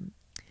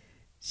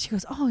she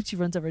goes, oh, and she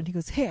runs over and he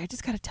goes, hey, I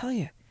just got to tell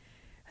you,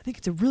 I think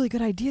it's a really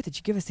good idea that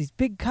you give us these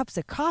big cups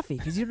of coffee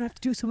because you don't have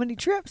to do so many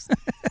trips.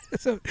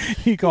 So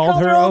he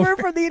called her over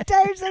for the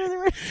entire side of the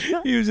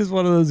restaurant. He was just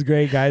one of those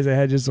great guys that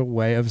had just a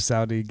way of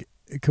sounding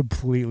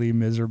completely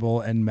miserable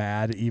and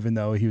mad, even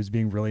though he was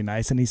being really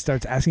nice. And he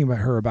starts asking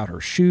about her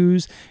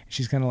shoes.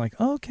 She's kind of like,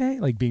 oh, okay,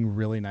 like being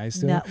really nice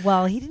to him.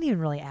 Well, he didn't even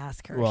really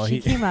ask her. Well,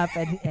 she came up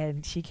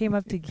and he came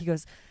up to, he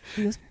goes,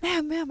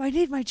 ma'am, I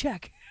need my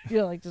check. You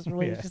know, like just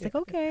really, just like,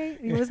 okay.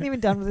 He wasn't even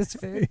done with his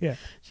food.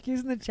 She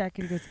gives him the check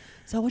and he goes,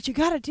 so what you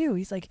got to do?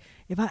 He's like,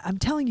 I'm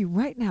telling you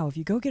right now, if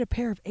you go get a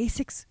pair of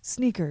Asics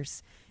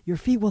sneakers, your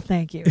feet will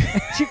thank you.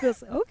 And she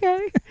goes,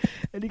 okay.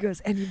 And he goes,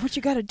 and what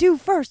you got to do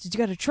first is you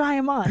got to try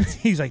them on.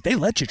 He's like, they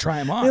let you try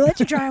them on. They let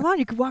you try them on.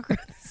 You can walk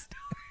around the store.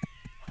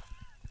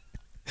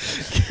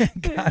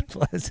 God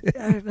bless it.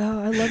 I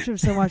know. I loved him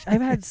so much.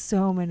 I've had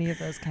so many of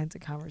those kinds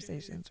of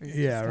conversations.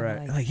 Where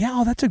right. Like, yeah,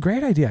 oh, that's a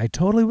great idea. I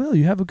totally will.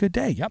 You have a good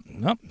day. Yep.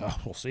 Nope. Oh,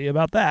 we'll see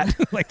about that.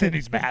 Like then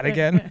he's mad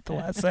again at the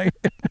last second.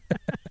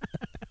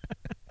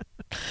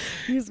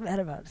 He was mad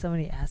about so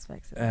many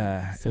aspects of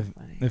it. So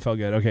funny. It felt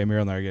good. Okay,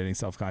 Muriel and I are getting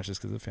self-conscious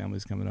because the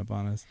family's coming up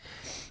on us.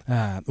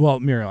 Well,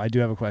 Muriel, I do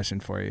have a question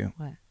for you.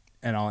 What?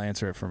 And I'll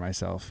answer it for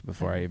myself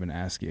before I even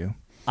ask you.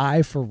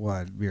 I, for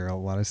one,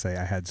 Muriel, want to say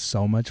I had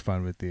so much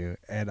fun with you.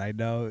 And I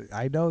know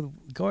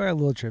going on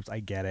little trips, I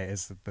get it.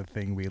 It's the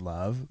thing we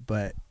love.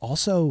 But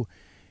also,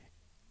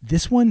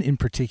 this one in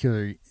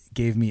particular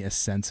gave me a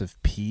sense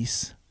of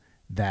peace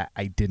that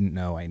I didn't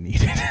know I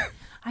needed.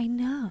 I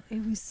know.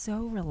 It was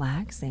so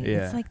relaxing.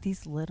 Yeah. It's like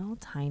these little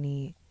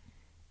tiny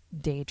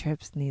day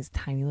trips in these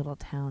tiny little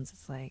towns.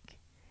 It's like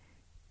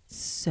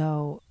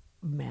so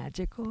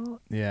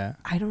magical. Yeah.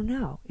 I don't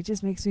know. It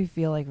just makes me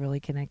feel like really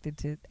connected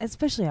to,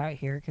 especially out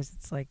here because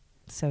it's like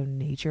so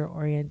nature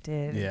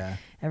oriented. Yeah.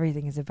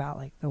 Everything is about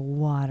like the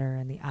water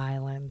and the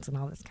islands and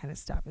all this kind of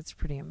stuff. It's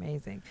pretty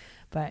amazing.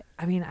 But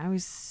I mean, I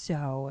was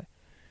so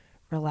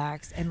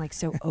relaxed and like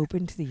so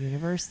open to the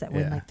universe that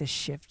when like the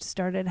shift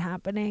started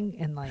happening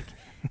and like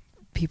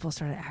people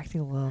started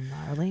acting a little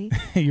gnarly,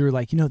 you were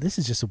like, this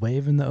is just a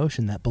wave in the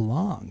ocean that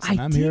belongs,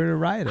 and I'm here to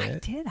ride it. I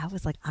did. I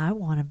was like, I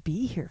want to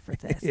be here for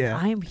this. Yeah.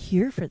 I am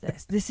here for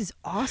this. This is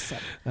awesome.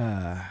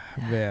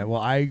 Man,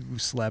 well, I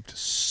slept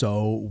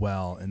so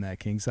well in that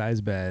king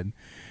size bed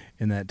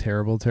in that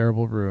terrible,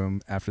 terrible room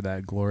after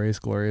that glorious,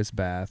 glorious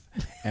bath,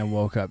 and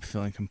woke up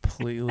feeling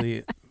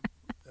completely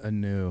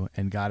anew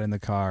and got in the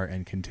car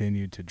and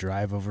continued to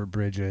drive over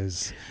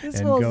bridges This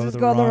and fool's go just the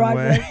going wrong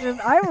way. direction.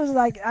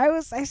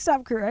 I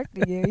stopped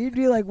correcting you. You'd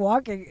be like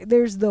walking.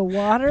 There's the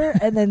water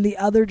and then the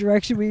other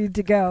direction we need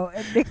to go.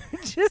 And they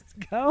would just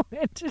go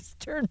and just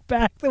turn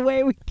back the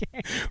way we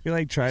came. We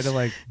like tried to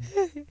like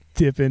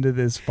dip into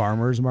this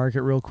farmer's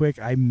market real quick.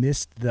 I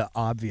missed the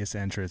obvious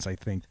entrance, I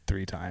think,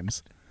 3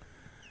 times.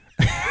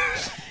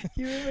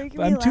 You were making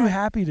But me I'm too laugh.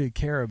 happy to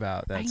care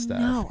about that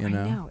stuff. I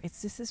know.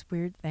 It's just this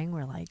weird thing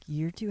where like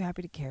you're too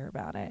happy to care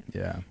about it.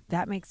 Yeah.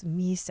 That makes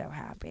me so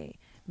happy.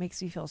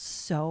 Makes me feel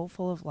so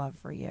full of love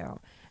for you.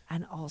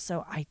 And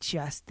also, I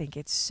just think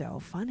it's so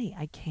funny.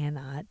 I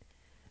cannot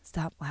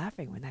stop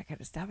laughing when that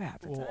kind of stuff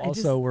happens. Well, I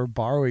also, we're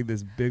borrowing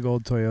this big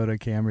old Toyota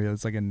Camry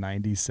that's like a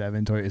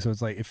 97 Toyota. So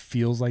it's like, it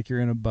feels like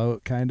you're in a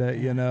boat, kind of,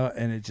 you know,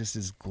 and it just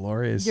is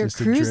glorious you're just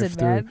to cruising,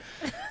 drift man.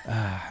 through.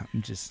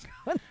 I'm just.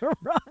 On the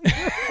wrong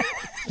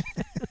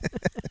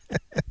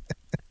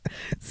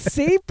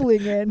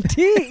Sapling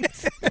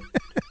antiques.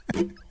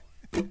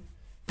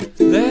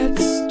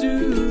 Let's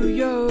do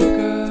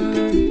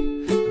yoga.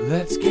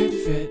 Let's get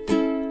fit.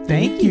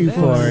 Thank you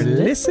for Let's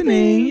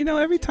listening. You know,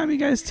 every time you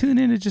guys tune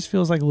in, it just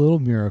feels like a little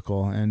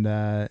miracle. And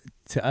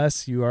to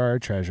us, you are our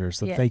treasure.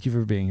 So Yeah. thank you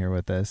for being here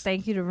with us.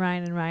 Thank you to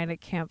Ryan and Ryan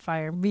at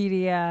Campfire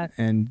Media.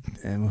 And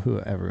who,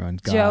 everyone,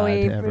 God,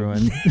 Joey for-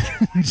 everyone.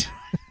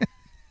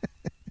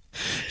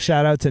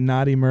 Shout out to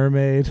Naughty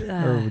Mermaid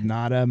or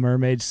Nada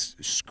Mermaid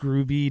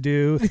Scrooby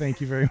Doo.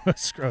 Thank you very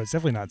much. Oh, it's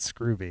definitely not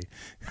Scrooby.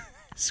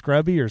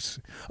 Scrubby or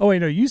oh wait,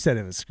 no, you said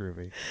it was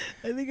Scrooby.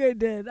 I think I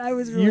did. I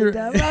was really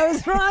dumb. I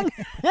was wrong.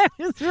 I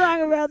was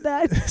wrong about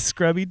that.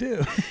 Scrubby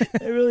Doo.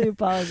 I really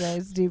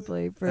apologize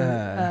deeply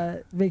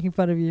for making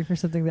fun of you for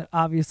something that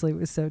obviously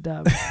was so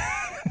dumb.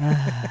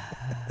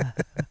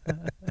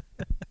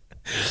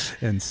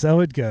 And so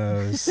it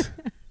goes.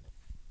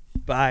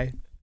 Bye.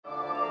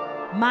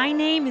 My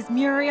name is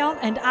Muriel,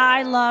 and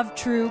I love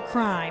true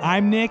crime.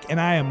 I'm Nick, and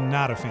I am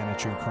not a fan of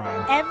true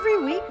crime.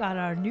 Every week on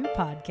our new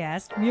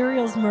podcast,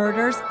 Muriel's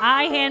Murders,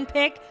 I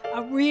handpick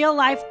a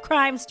real-life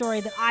crime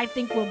story that I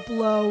think will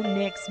blow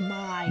Nick's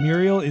mind.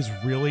 Muriel is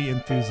really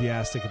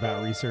enthusiastic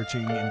about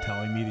researching and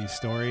telling me these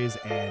stories,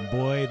 and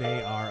boy,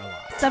 they are a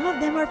lot. Some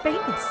of them are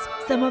famous.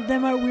 Some of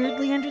them are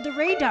weirdly under the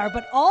radar,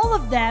 but all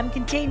of them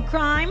contain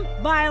crime,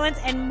 violence,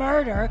 and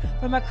murder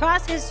from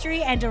across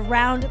history and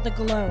around the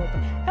globe.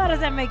 How does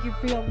that make you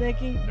feel,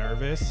 Nikki?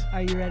 Nervous?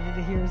 Are you ready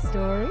to hear a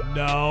story?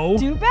 No.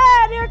 Too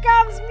bad. Here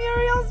comes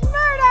Muriel's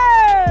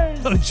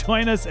Murders. So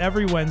join us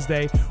every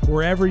Wednesday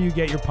wherever you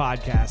get your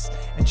podcasts,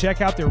 and check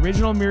out the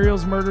original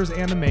Muriel's Murders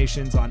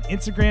animations on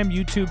Instagram,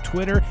 YouTube,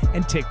 Twitter,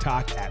 and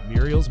TikTok at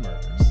Muriel's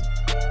Murders.